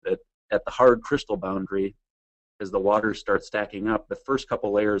that at the hard crystal boundary, as the waters start stacking up, the first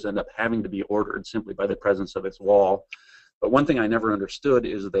couple layers end up having to be ordered simply by the presence of its wall. But one thing I never understood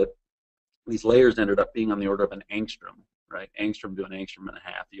is that these layers ended up being on the order of an angstrom, right? Angstrom to an angstrom and a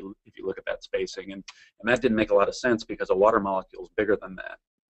half, if you look at that spacing. And that didn't make a lot of sense because a water molecule is bigger than that.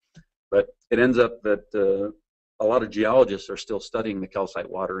 But it ends up that a lot of geologists are still studying the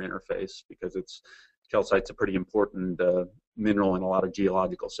calcite-water interface because calcite's a pretty important mineral in a lot of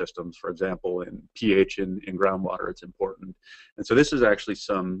geological systems. For example, in pH in groundwater, it's important. And so this is actually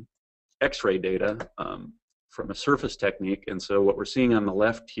some X-ray data from a surface technique. And so what we're seeing on the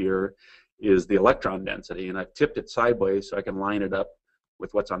left here is the electron density, and I've tipped it sideways so I can line it up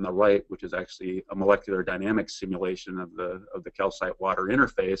with what's on the right, which is actually a molecular dynamics simulation of the calcite-water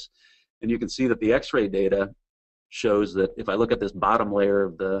interface. And you can see that the X-ray data shows that if I look at this bottom layer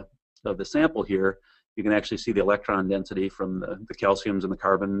of the sample here, you can actually see the electron density from the calciums and the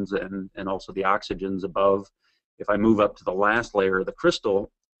carbons and also the oxygens above. If I move up to the last layer of the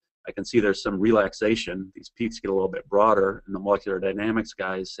crystal, I can see there's some relaxation. These peaks get a little bit broader, and the molecular dynamics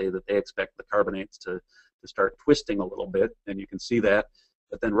guys say that they expect the carbonates to start twisting a little bit, and you can see that.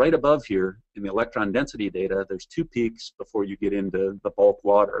 But then right above here, in the electron density data, there's 2 peaks before you get into the bulk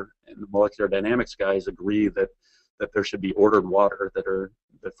water, and the molecular dynamics guys agree that there should be ordered water that are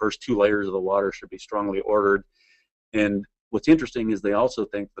the first two layers of the water should be strongly ordered. And what's interesting is they also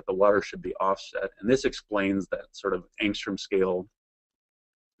think that the water should be offset, and this explains that sort of angstrom scale,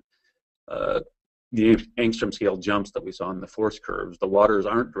 the angstrom scale jumps that we saw in the force curves. The waters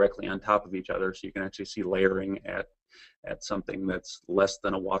aren't directly on top of each other, so you can actually see layering at something that's less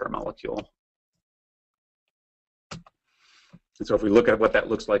than a water molecule. And so if we look at what that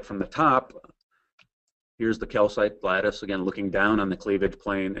looks like from the top, here's the calcite lattice, again, looking down on the cleavage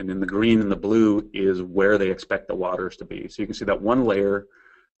plane, and in the green and the blue is where they expect the waters to be. So you can see that one layer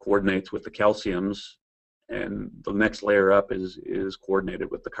coordinates with the calciums, and the next layer up is coordinated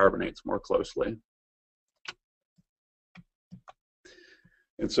with the carbonates more closely.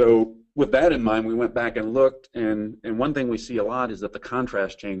 And so with that in mind, we went back and looked, and one thing we see a lot is that the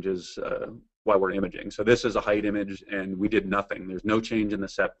contrast changes while we're imaging. So this is a height image, and we did nothing. There's no change in the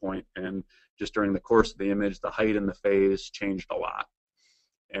set point, and just during the course of the image, the height and the phase changed a lot.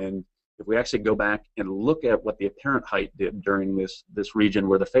 And if we actually go back and look at what the apparent height did during this region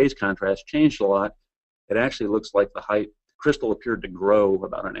where the phase contrast changed a lot, it actually looks like the height crystal appeared to grow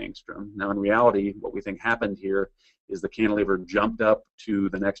about an angstrom. Now in reality, what we think happened here is the cantilever jumped up to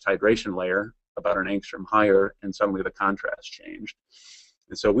the next hydration layer about an angstrom higher, and suddenly the contrast changed.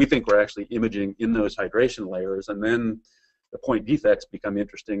 And so we think we're actually imaging in those hydration layers, and then the point defects become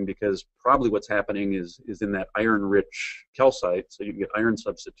interesting because probably what's happening is in that iron-rich calcite, so you can get iron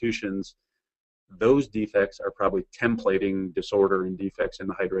substitutions. Those defects are probably templating disorder and defects in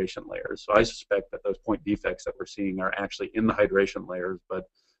the hydration layers. So I suspect that those point defects that we're seeing are actually in the hydration layers, but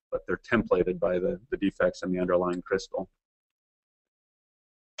they're templated by the defects in the underlying crystal.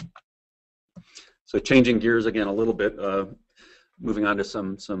 So changing gears again a little bit, moving on to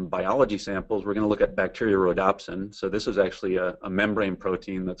some biology samples, we're going to look at bacteriorhodopsin. So this is actually a membrane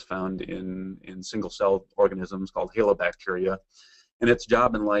protein that's found in single-celled organisms called halobacteria. And its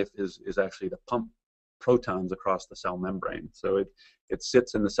job in life is actually to pump protons across the cell membrane. So it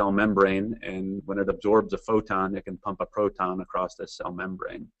sits in the cell membrane, and when it absorbs a photon, it can pump a proton across this cell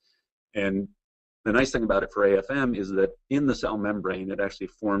membrane. And the nice thing about it for AFM is that in the cell membrane, it actually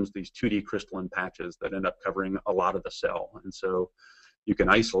forms these 2D crystalline patches that end up covering a lot of the cell. And so you can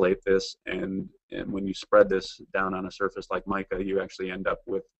isolate this, and when you spread this down on a surface like mica, you actually end up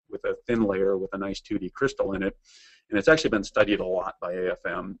with a thin layer with a nice 2D crystal in it. And it's actually been studied a lot by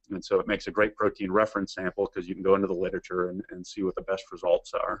AFM, and so it makes a great protein reference sample because you can go into the literature and see what the best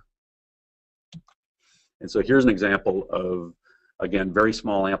results are. And so here's an example of, again, very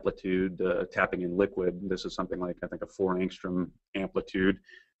small amplitude tapping in liquid. This is something like, I think, a 4 angstrom amplitude,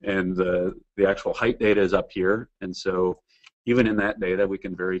 and the actual height data is up here. And so even in that data, we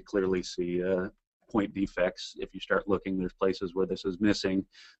can very clearly see point defects. If you start looking, there's places where this is missing.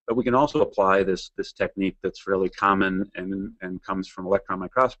 But we can also apply this technique that's fairly common and comes from electron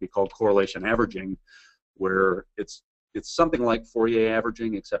microscopy called correlation averaging, where it's something like Fourier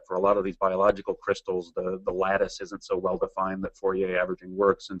averaging, except for a lot of these biological crystals, the lattice isn't so well defined that Fourier averaging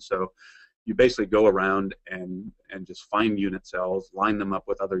works. And so you basically go around and just find unit cells, line them up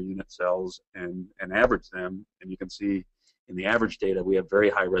with other unit cells, and average them. And you can see in the average data, we have very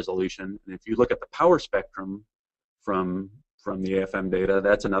high resolution. And if you look at the power spectrum from the AFM data,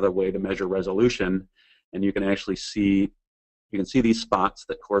 that's another way to measure resolution. And you can actually see, these spots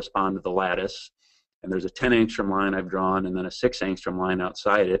that correspond to the lattice. And there's a 10 angstrom line I've drawn, and then a 6 angstrom line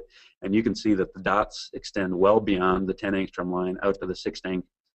outside it. And you can see that the dots extend well beyond the 10 angstrom line out to the 6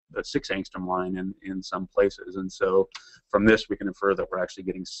 angstrom line in some places. And so from this, we can infer that we're actually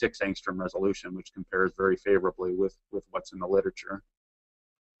getting 6 angstrom resolution, which compares very favorably with what's in the literature.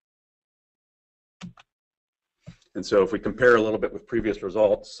 And so if we compare a little bit with previous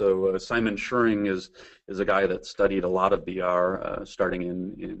results, so Simon Schuring is a guy that studied a lot of BR starting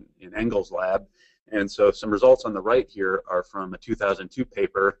in Engel's lab. And so some results on the right here are from a 2002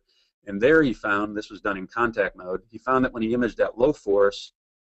 paper. And there he found, this was done in contact mode, he found that when he imaged at low force,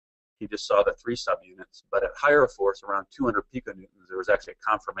 he just saw the 3 subunits. But at higher force, around 200 piconewtons, there was actually a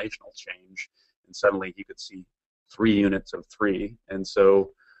conformational change. And suddenly he could see 3 units of 3. And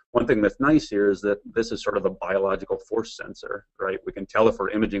so one thing that's nice here is that this is sort of a biological force sensor, right? We can tell if we're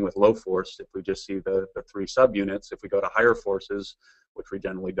imaging with low force if we just see the 3 subunits. If we go to higher forces, which we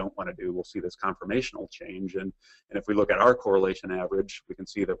generally don't want to do, we'll see this conformational change. And if we look at our correlation average, we can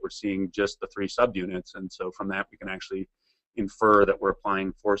see that we're seeing just the 3 subunits. And so from that, we can actually infer that we're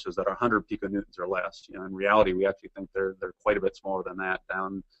applying forces that are 100 piconewtons or less. You know, in reality, we actually think they're quite a bit smaller than that,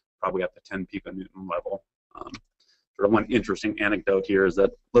 down probably at the 10 piconewton level. Sort of one interesting anecdote here is that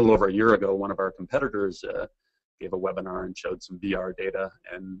a little over a year ago, one of our competitors gave a webinar and showed some BR data,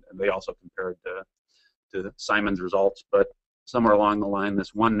 and they also compared to Simon's results. But somewhere along the line,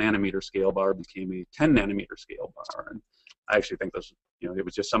 this 1 nanometer scale bar became a 10 nanometer scale bar. And I actually think this, it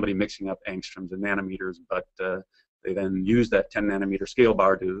was just somebody mixing up angstroms and nanometers, but they then used that 10 nanometer scale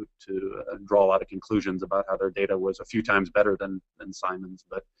bar to draw a lot of conclusions about how their data was a few times better than Simon's,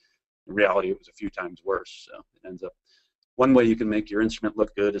 but in reality it was a few times worse. So it ends up, one way you can make your instrument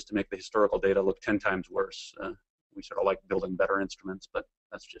look good is to make the historical data look 10 times worse. We sort of like building better instruments, but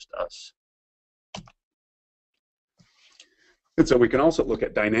that's just us. And so we can also look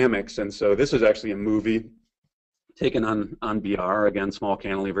at dynamics, and so this is actually a movie taken on BR, again, small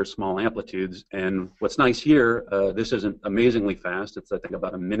cantilevers, small amplitudes. And what's nice here, this isn't amazingly fast. It's, I think,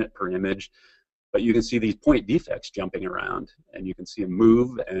 about a minute per image. But you can see these point defects jumping around. And you can see them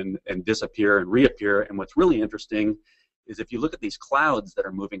move and disappear and reappear. And what's really interesting is if you look at these clouds that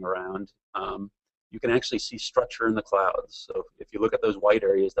are moving around, you can actually see structure in the clouds. So if you look at those white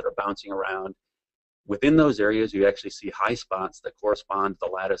areas that are bouncing around, within those areas, you actually see high spots that correspond to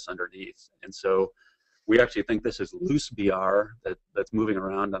the lattice underneath. And so we actually think this is loose BR that's moving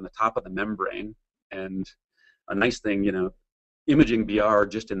around on the top of the membrane. And a nice thing, imaging BR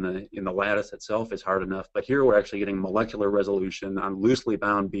just in the lattice itself is hard enough, but here we're actually getting molecular resolution on loosely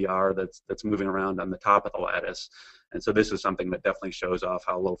bound BR that's moving around on the top of the lattice. And so this is something that definitely shows off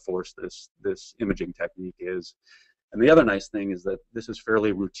how low force this imaging technique is. And the other nice thing is that this is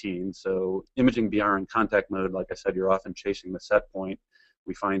fairly routine. So imaging BR in contact mode, like I said, you're often chasing the set point.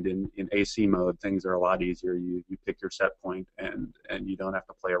 We find in AC mode, things are a lot easier. You pick your set point and you don't have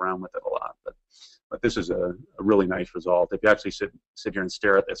to play around with it a lot. But this is a really nice result. If you actually sit here and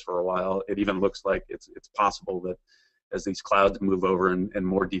stare at this for a while, it even looks like it's possible that as these clouds move over and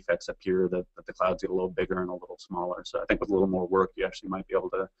more defects appear, that the clouds get a little bigger and a little smaller. So I think with a little more work, you actually might be able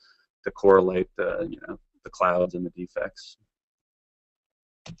to correlate the clouds and the defects.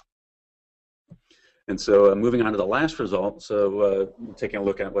 And so moving on to the last result, so taking a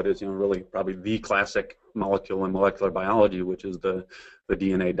look at what is really probably the classic molecule in molecular biology, which is the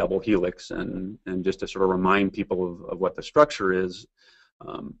DNA double helix. And just to sort of remind people of what the structure is,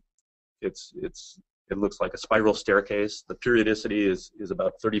 it looks like a spiral staircase. The periodicity is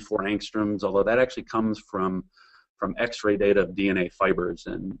about 34 angstroms, although that actually comes from X-ray data of DNA fibers.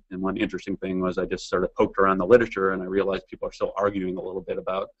 And one interesting thing was I just sort of poked around the literature and I realized people are still arguing a little bit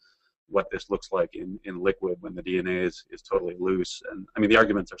about what this looks like in liquid when the DNA is totally loose. And I mean, the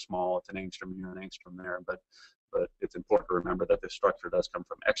arguments are small. It's an angstrom here, an angstrom there, but it's important to remember that this structure does come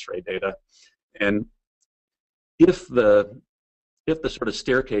from X-ray data. And if the sort of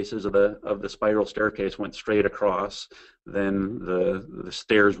staircases of the spiral staircase went straight across, then the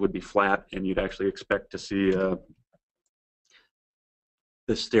stairs would be flat, and you'd actually expect to see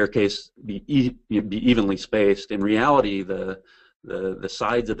the staircase be evenly spaced. In reality, the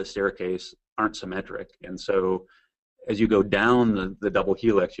sides of the staircase aren't symmetric, and so as you go down the double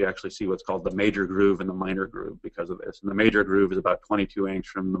helix, you actually see what's called the major groove and the minor groove because of this. And the major groove is about 22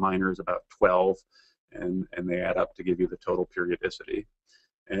 angstrom, the minor is about 12, and they add up to give you the total periodicity.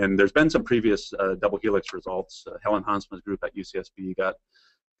 And there's been some previous double helix results. Helen Hansma's group at UCSB got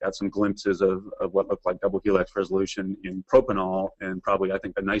some glimpses of what looked like double helix resolution in propanol, and probably I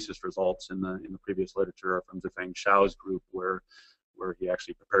think the nicest results in the previous literature are from Zifeng Xiao's group, where he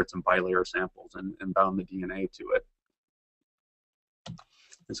actually prepared some bilayer samples and bound the DNA to it.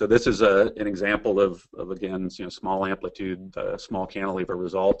 And so this is an example of again, small amplitude, small cantilever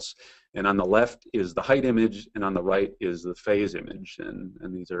results. And on the left is the height image, and on the right is the phase image. And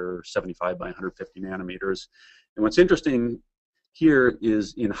these are 75 by 150 nanometers. And what's interesting here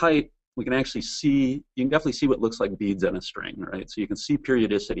is in height, we can actually see, you can definitely see what looks like beads on a string, right? So you can see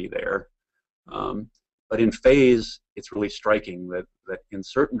periodicity there. But in phase, it's really striking that in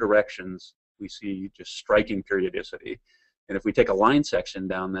certain directions, we see just striking periodicity. And if we take a line section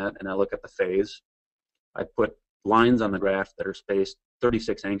down that and I look at the phase, I put lines on the graph that are spaced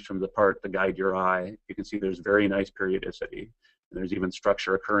 36 angstroms apart to guide your eye. You can see there's very nice periodicity. And there's even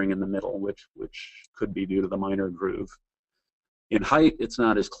structure occurring in the middle, which could be due to the minor groove. In height, it's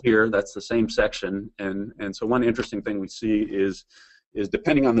not as clear. That's the same section. And so one interesting thing we see is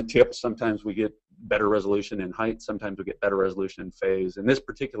depending on the tip, sometimes we get better resolution in height, sometimes we get better resolution in phase. In this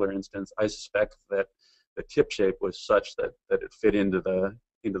particular instance, I suspect that the tip shape was such that it fit into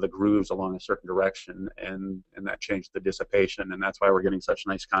the grooves along a certain direction, and that changed the dissipation, and that's why we're getting such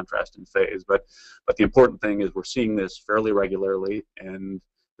nice contrast in phase. But the important thing is we're seeing this fairly regularly, and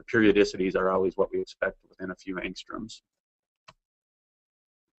the periodicities are always what we expect within a few angstroms.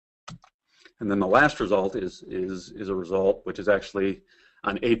 And then the last result is a result which is actually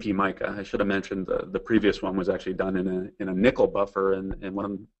on AP mica. I should have mentioned the previous one was actually done in a nickel buffer, and one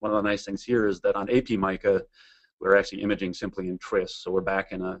of the nice things here is that on AP mica we're actually imaging simply in tris, so we're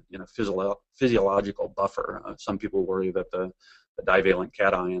back in a physiological buffer. Some people worry that the divalent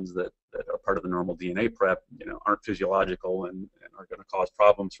cations that are part of the normal DNA prep, aren't physiological and are going to cause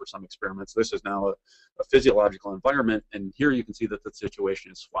problems for some experiments. This is now a physiological environment, and here you can see that the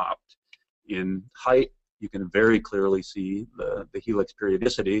situation is swapped. In height, you can very clearly see the helix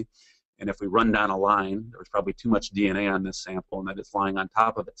periodicity, and if we run down a line, there's probably too much DNA on this sample and that it's lying on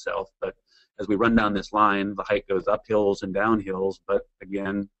top of itself, but as we run down this line, the height goes up hills and down hills, but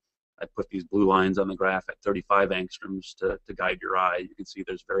again, I put these blue lines on the graph at 35 angstroms to guide your eye. You can see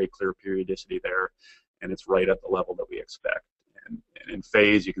there's very clear periodicity there, and it's right at the level that we expect. And in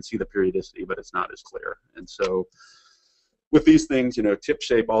phase, you can see the periodicity, but it's not as clear. And so with these things, tip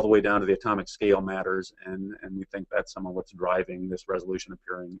shape all the way down to the atomic scale matters, and we think that's some of what's driving this resolution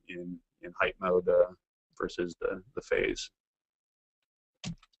appearing in height mode versus the phase.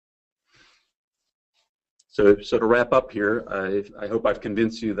 So to wrap up here, I hope I've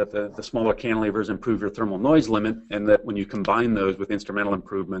convinced you that the smaller cantilevers improve your thermal noise limit, and that when you combine those with instrumental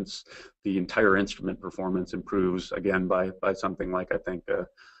improvements, the entire instrument performance improves, again, by something like, I think, a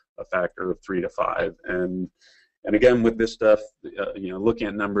factor of 3 to 5. And again, with this stuff, looking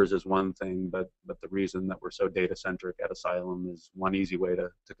at numbers is one thing, but the reason that we're so data-centric at Asylum is one easy way to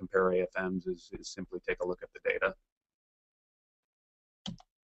compare AFMs is simply take a look at the data.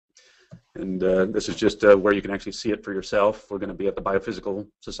 And this is just where you can actually see it for yourself. We're going to be at the Biophysical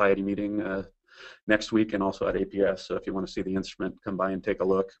Society meeting next week, and also at APS. So if you want to see the instrument, come by and take a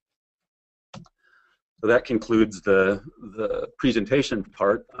look. So that concludes the presentation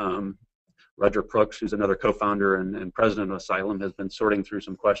part. Roger Prooks, who's another co-founder and president of Asylum, has been sorting through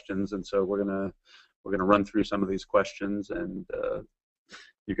some questions, and so we're gonna run through some of these questions, and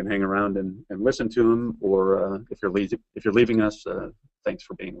you can hang around and listen to them, or if you're leaving us, thanks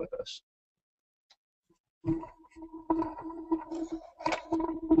for being with us.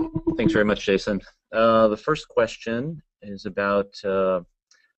 Thanks very much, Jason. The first question is about the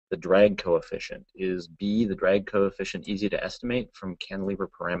drag coefficient. Is B, the drag coefficient, easy to estimate from cantilever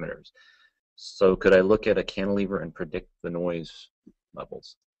parameters? So could I look at a cantilever and predict the noise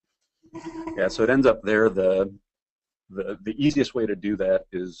levels? Yeah, so it ends up there. The easiest way to do that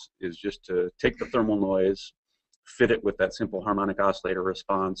is just to take the thermal noise, fit it with that simple harmonic oscillator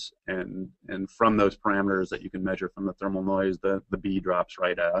response, and from those parameters that you can measure from the thermal noise, the B drops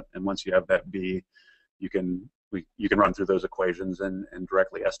right out. And once you have that B, you can run through those equations and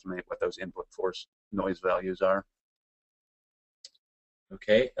directly estimate what those input force noise values are.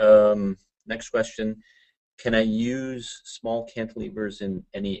 Okay. Next question. Can I use small cantilevers in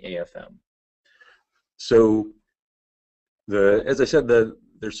any AFM? So as I said,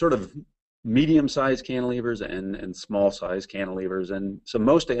 there's sort of medium-sized cantilevers and small-sized cantilevers, and so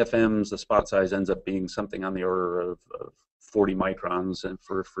most AFMs, the spot size ends up being something on the order of 40 microns, and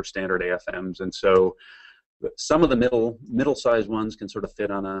for standard AFMs. And so some of the middle-sized ones can sort of fit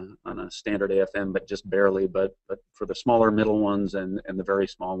on a standard AFM, but just barely. But for the smaller middle ones and the very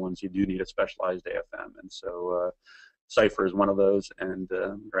small ones, you do need a specialized AFM. And so Cypher is one of those, and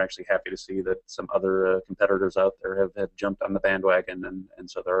we're actually happy to see that some other competitors out there have jumped on the bandwagon, and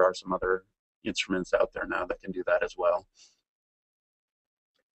so there are some other instruments out there now that can do that as well.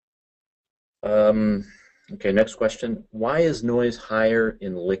 Okay, next question. Why is noise higher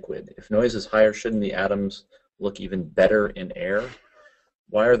in liquid? If noise is higher, shouldn't the atoms look even better in air?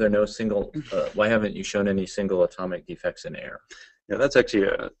 Why are there no why haven't you shown any single atomic defects in air? Yeah, that's actually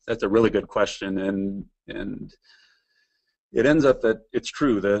a really good question, and it ends up that it's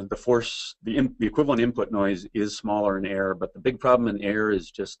true. The equivalent input noise is smaller in air, but the big problem in air is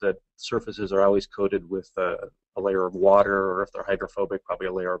just that surfaces are always coated with a layer of water, or if they're hydrophobic, probably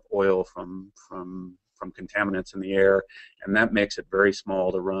a layer of oil from contaminants in the air, and that makes it very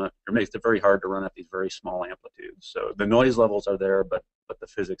small to run, or makes it very hard to run at these very small amplitudes. So the noise levels are there, but the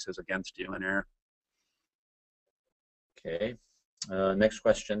physics is against you in air. Okay. Next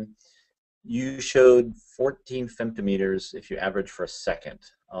question. You showed 14 femtometers if you average for a second,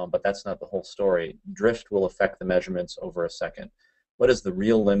 but that's not the whole story. Drift will affect the measurements over a second. What is the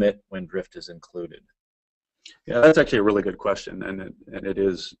real limit when drift is included? Yeah, that's actually a really good question, and it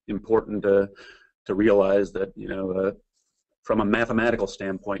is important to realize that, from a mathematical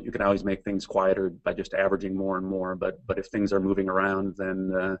standpoint, you can always make things quieter by just averaging more and more. But if things are moving around,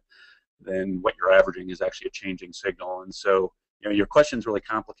 then what you're averaging is actually a changing signal. And so, your question is really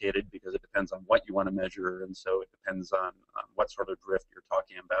complicated because it depends on what you want to measure, and so it depends on what sort of drift you're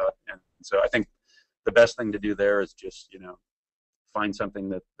talking about. And so I think the best thing to do there is just, find something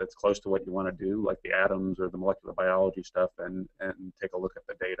that's close to what you want to do, like the atoms or the molecular biology stuff, and take a look at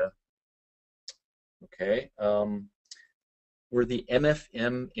the data. Okay. Were the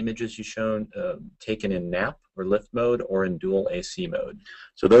MFM images you shown taken in nap or lift mode or in dual AC mode?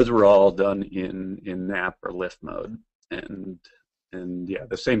 So those were all done in nap or lift mode, and yeah,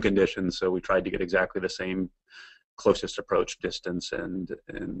 the same conditions. So we tried to get exactly the same closest approach distance and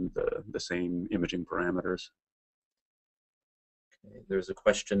the same imaging parameters. Okay. There's a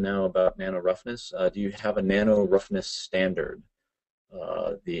question now about nano roughness. Do you have a nano roughness standard?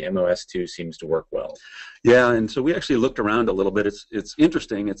 The MOS2 seems to work well. Yeah, and so we actually looked around a little bit. It's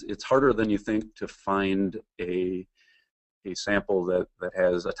interesting. It's harder than you think to find a sample that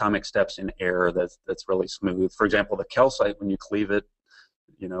has atomic steps in air that's really smooth. For example, the calcite, when you cleave it,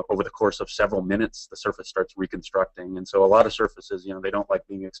 over the course of several minutes, the surface starts reconstructing. And so a lot of surfaces, they don't like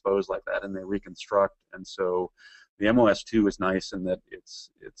being exposed like that, and they reconstruct. And so the MOS2 is nice in that it's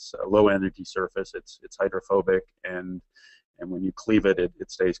a low energy surface. It's hydrophobic, and when you cleave it,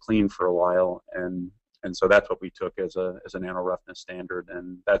 it stays clean for a while. And so that's what we took as a nano roughness standard,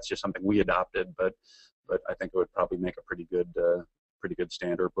 and that's just something we adopted. But I think it would probably make a pretty good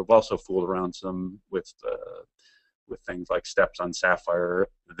standard. We've also fooled around some with things like steps on Sapphire.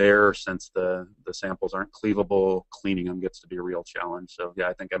 There, since the samples aren't cleavable, cleaning them gets to be a real challenge. So yeah,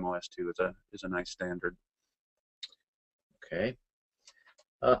 I think MOS2 is a nice standard. Okay.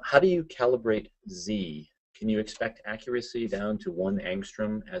 How do you calibrate Z? Can you expect accuracy down to 1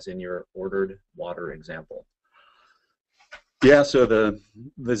 angstrom, as in your ordered water example? Yeah, so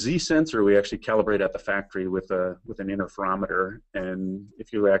the Z sensor we actually calibrate at the factory with an interferometer, and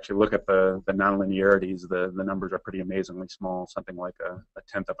if you actually look at the nonlinearities, the numbers are pretty amazingly small, something like a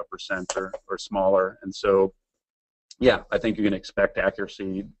 0.1% or smaller. And so, yeah, I think you're going to expect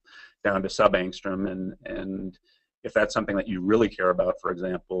accuracy down to sub-angstrom, and if that's something that you really care about, for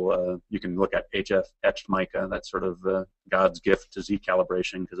example, you can look at HF etched mica. That's sort of God's gift to Z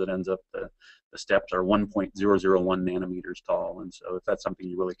calibration, because it ends up the steps are 1.001 nanometers tall. And so if that's something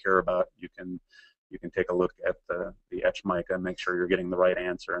you really care about, you can take a look at the etched mica, make sure you're getting the right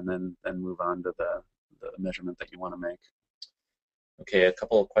answer, and then move on to the measurement that you want to make. Okay, a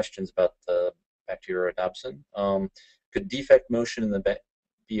couple of questions about the bacteriorhodopsin. Could defect motion in the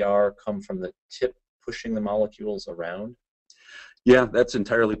BR come from the tip pushing the molecules around? Yeah, that's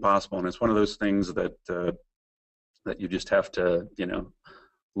entirely possible, and it's one of those things that that you just have to,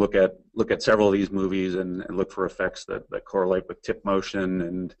 look at several of these movies and look for effects that correlate with tip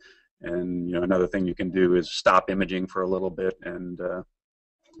motion. And another thing you can do is stop imaging for a little bit, and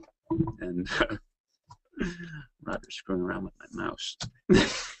Roger's screwing around with my mouse.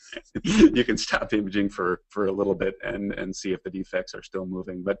 You can stop imaging for a little bit and see if the defects are still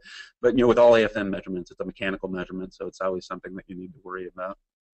moving. But with all AFM measurements, it's a mechanical measurement, so it's always something that you need to worry about.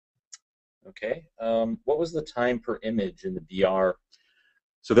 Okay. What was the time per image in the BR?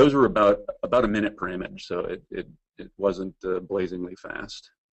 So those were about a minute per image, so it wasn't blazingly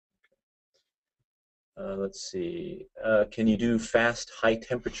fast. Let's see. Can you do fast, high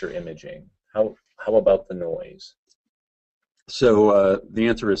temperature imaging? How about the noise? So the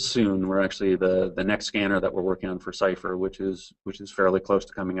answer is soon. We're actually the next scanner that we're working on for Cypher, which is fairly close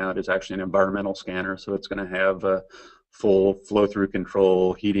to coming out, is actually an environmental scanner. So it's going to have full flow-through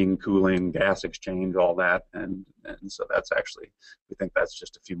control, heating, cooling, gas exchange, all that, and so that's actually, we think that's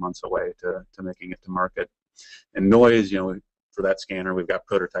just a few months away to making it to market. And noise, for that scanner, we've got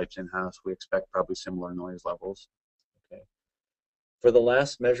prototypes in-house. We expect probably similar noise levels. Okay. For the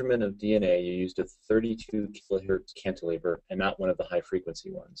last measurement of DNA, you used a 32 kilohertz cantilever and not one of the high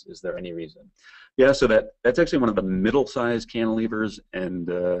frequency ones. Is there any reason? Yeah, so that's actually one of the middle-sized cantilevers, and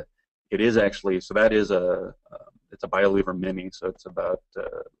it is actually, so that is it's a BioLever Mini, so it's about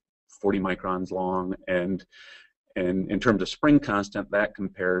 40 microns long, and in terms of spring constant, that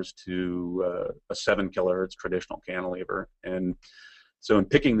compares to a 7 kilohertz traditional cantilever. And so in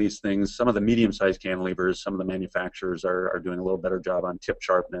picking these things, some of the medium-sized cantilevers, some of the manufacturers are doing a little better job on tip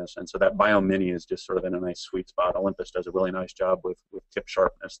sharpness, and so that Bio Mini is just sort of in a nice sweet spot. Olympus does a really nice job with tip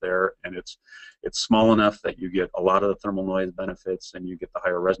sharpness there, and it's small enough that you get a lot of the thermal noise benefits, and you get the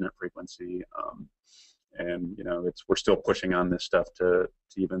higher resonant frequency. And we're still pushing on this stuff to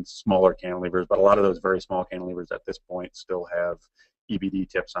even smaller cantilevers, but a lot of those very small cantilevers at this point still have EBD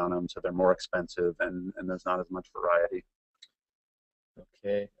tips on them, so they're more expensive, and there's not as much variety.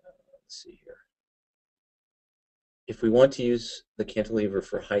 Okay, let's see here. If we want to use the cantilever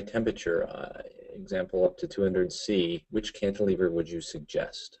for high temperature, example up to 200 C, which cantilever would you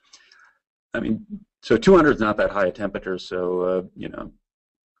suggest? I mean, so 200 is not that high a temperature, so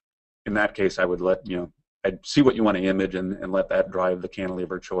in that case, I would I'd see what you want to image and let that drive the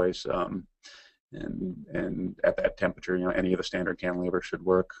cantilever choice. And at that temperature, any of the standard cantilever should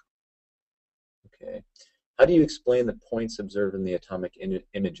work. Okay. How do you explain the points observed in the atomic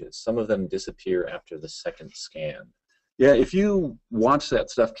images? Some of them disappear after the second scan. Yeah, if you watch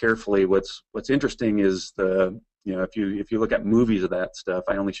that stuff carefully, what's interesting is if you look at movies of that stuff,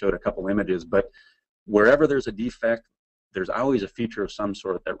 I only showed a couple images, but wherever there's a defect, there's always a feature of some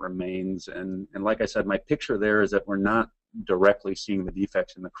sort that remains. And like I said, my picture there is that we're not directly seeing the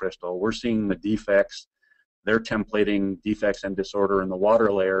defects in the crystal. We're seeing the defects. They're templating defects and disorder in the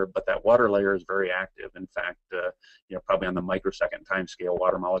water layer, but that water layer is very active. In fact, probably on the microsecond time scale,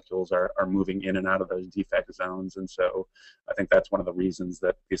 water molecules are moving in and out of those defect zones. And so I think that's one of the reasons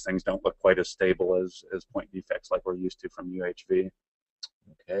that these things don't look quite as stable as point defects like we're used to from UHV.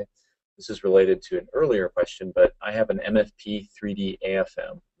 Okay. This is related to an earlier question, but I have an MFP 3D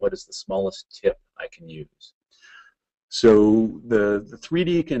AFM. What is the smallest tip I can use? So the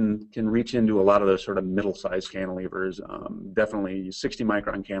 3D can reach into a lot of those sort of middle-sized cantilevers. Definitely 60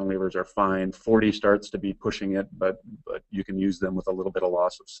 micron cantilevers are fine. 40 starts to be pushing it, but you can use them with a little bit of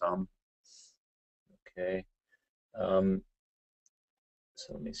loss of some. Okay.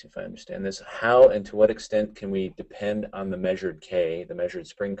 So let me see if I understand this. How and to what extent can we depend on the measured K, the measured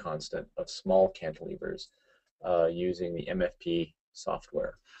spring constant, of small cantilevers using the MFP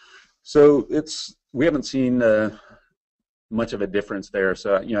software? So we haven't seen much of a difference there.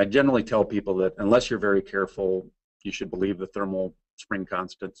 So I generally tell people that unless you're very careful, you should believe the thermal spring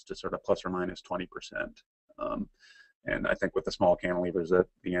constants to sort of plus or minus 20%. And I think with the small cantilevers, that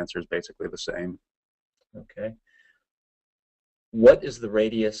the answer is basically the same. Okay. What is the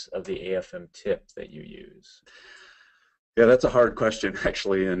radius of the AFM tip that you use? Yeah, that's a hard question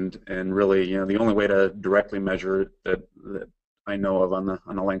actually, and really, the only way to directly measure it that I know of on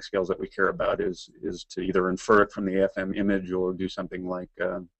the length scales that we care about is to either infer it from the AFM image or do something like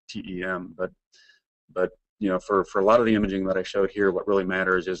TEM. But for a lot of the imaging that I showed here, what really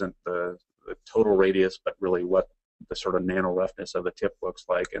matters isn't the total radius, but really what the sort of nano roughness of the tip looks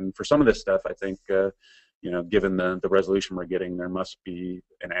like. And for some of this stuff, I think given the resolution we're getting, there must be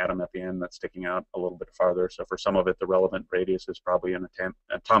an atom at the end that's sticking out a little bit farther. So for some of it, the relevant radius is probably an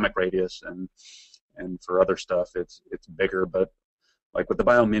atomic radius, and for other stuff, it's bigger. But like with the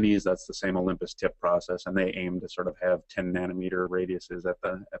BioMinis, that's the same Olympus tip process, and they aim to sort of have 10 nanometer radiuses at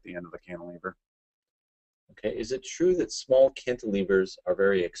the end of the cantilever. Okay, is it true that small cantilevers are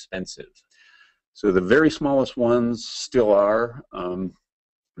very expensive? So the very smallest ones still are.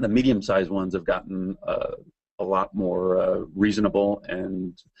 The medium-sized ones have gotten a lot more reasonable,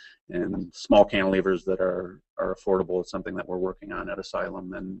 and small cantilevers that are affordable is something that we're working on at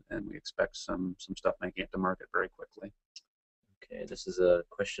Asylum, and we expect some stuff making it to market very quickly. Okay, this is a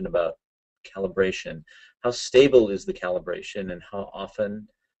question about calibration. How stable is the calibration, and how often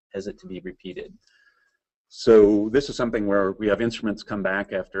has it to be repeated? So this is something where we have instruments come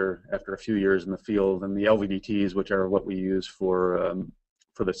back after a few years in the field, and the LVDTs, which are what we use for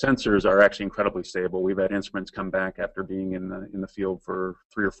the sensors, are actually incredibly stable. We've had instruments come back after being in the field for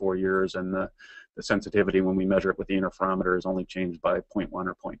 3 or 4 years, and the sensitivity when we measure it with the interferometer is only changed by 0.1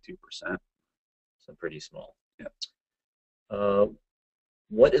 or 0.2%. So pretty small. Yeah.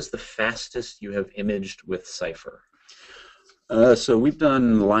 What is the fastest you have imaged with Cypher? So we've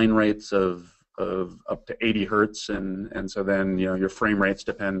done line rates of up to 80 hertz, and so then your frame rates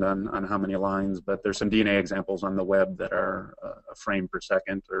depend on how many lines, but there's some DNA examples on the web that are a frame per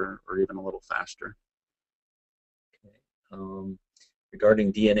second or even a little faster. Okay.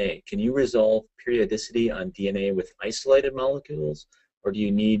 Regarding DNA, can you resolve periodicity on DNA with isolated molecules, or do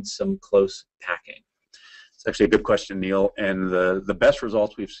you need some close packing? It's actually a good question, Neil, and the best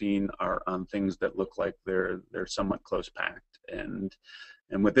results we've seen are on things that look like they're somewhat close packed, and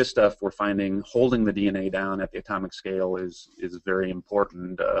with this stuff, we're finding holding the DNA down at the atomic scale is very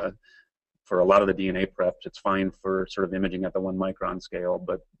important. For a lot of the DNA preps, it's fine for sort of imaging at the 1 micron scale,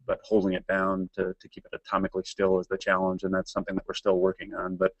 but holding it down to keep it atomically still is the challenge, and that's something that we're still working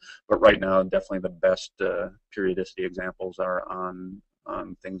on. But right now, definitely the best periodicity examples are on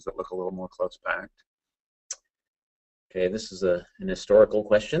things that look a little more close packed. Okay, this is an historical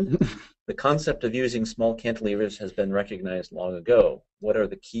question. The concept of using small cantilevers has been recognized long ago. What are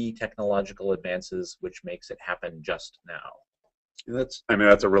the key technological advances which makes it happen just now? That's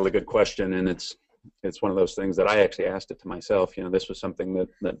a really good question, and it's one of those things that I actually asked it to myself. This was something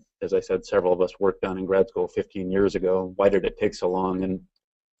that, as I said, several of us worked on in grad school 15 years ago. Why did it take so long? And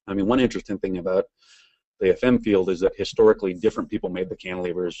I mean, one interesting thing about the AFM field is that historically different people made the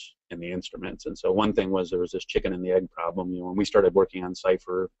cantilevers and the instruments. And so one thing was there was this chicken and the egg problem. When we started working on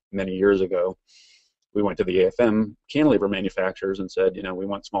Cypher many years ago, we went to the AFM cantilever manufacturers and said, we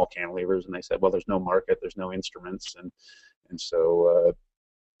want small cantilevers, and they said, well, there's no market, there's no instruments, and so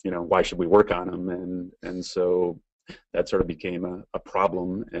why should we work on them? And so that sort of became a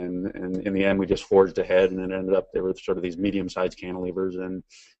problem, and in the end we just forged ahead, and it ended up there were sort of these medium-sized cantilevers, and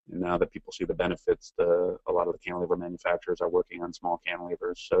now that people see the benefits, a lot of the cantilever manufacturers are working on small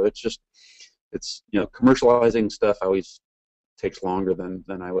cantilevers. So it's commercializing stuff always takes longer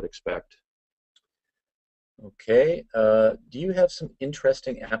than I would expect. Okay. Do you have some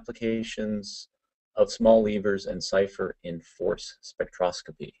interesting applications of small levers and Cypher in force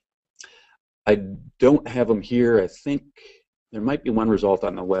spectroscopy? I don't have them here. I think there might be one result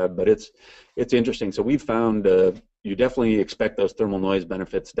on the web, but it's interesting. So we've found you definitely expect those thermal noise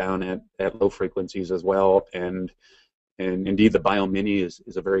benefits down at low frequencies as well, and indeed the BioMini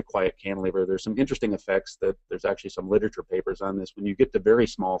is a very quiet cantilever. There's some interesting effects that there's actually some literature papers on this. When you get to very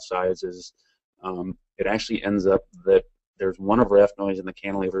small sizes, it actually ends up that there's 1/f noise in the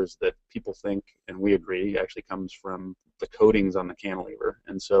cantilevers that people think, and we agree, actually comes from the coatings on the cantilever.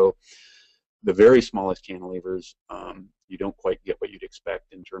 And so the very smallest cantilevers, you don't quite get what you'd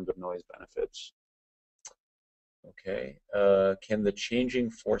expect in terms of noise benefits. Okay. Can the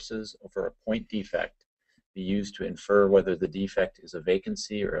changing forces over a point defect be used to infer whether the defect is a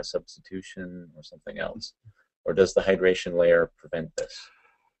vacancy or a substitution or something else? Or does the hydration layer prevent this?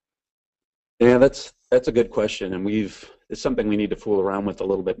 Yeah, that's a good question, and it's something we need to fool around with a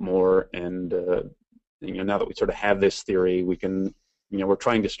little bit more. And now that we sort of have this theory, we can, we're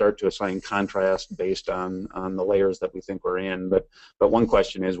trying to start to assign contrast based on the layers that we think we're in. But one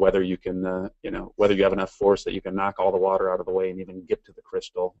question is whether you can, whether you have enough force that you can knock all the water out of the way and even get to the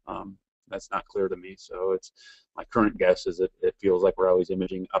crystal. That's not clear to me. So my current guess is it feels like we're always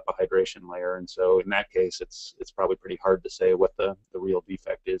imaging up a hydration layer, and so in that case, it's probably pretty hard to say what the real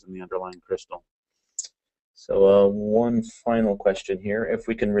defect is in the underlying crystal. So one final question here: if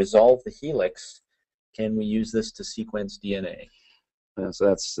we can resolve the helix, can we use this to sequence DNA? So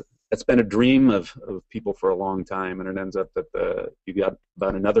that's been a dream of people for a long time, and it ends up that you got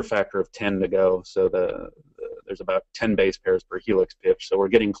about another factor of 10 to go. So there's about 10 base pairs per helix pitch. So we're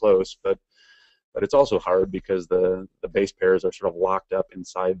getting close, but it's also hard because the base pairs are sort of locked up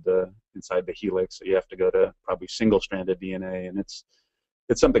inside the helix. So you have to go to probably single-stranded DNA, and it's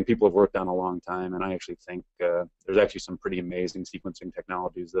something people have worked on a long time. And I actually think there's actually some pretty amazing sequencing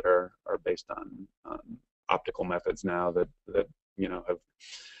technologies that are based on optical methods now that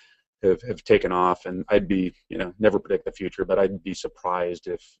have taken off, and I'd be, never predict the future, but I'd be surprised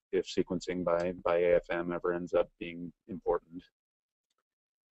if sequencing by AFM ever ends up being important.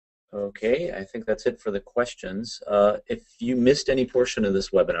 Okay, I think that's it for the questions. If you missed any portion of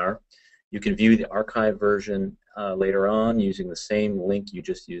this webinar, you can view the archive version later on using the same link you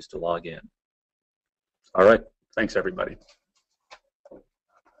just used to log in. All right, thanks everybody.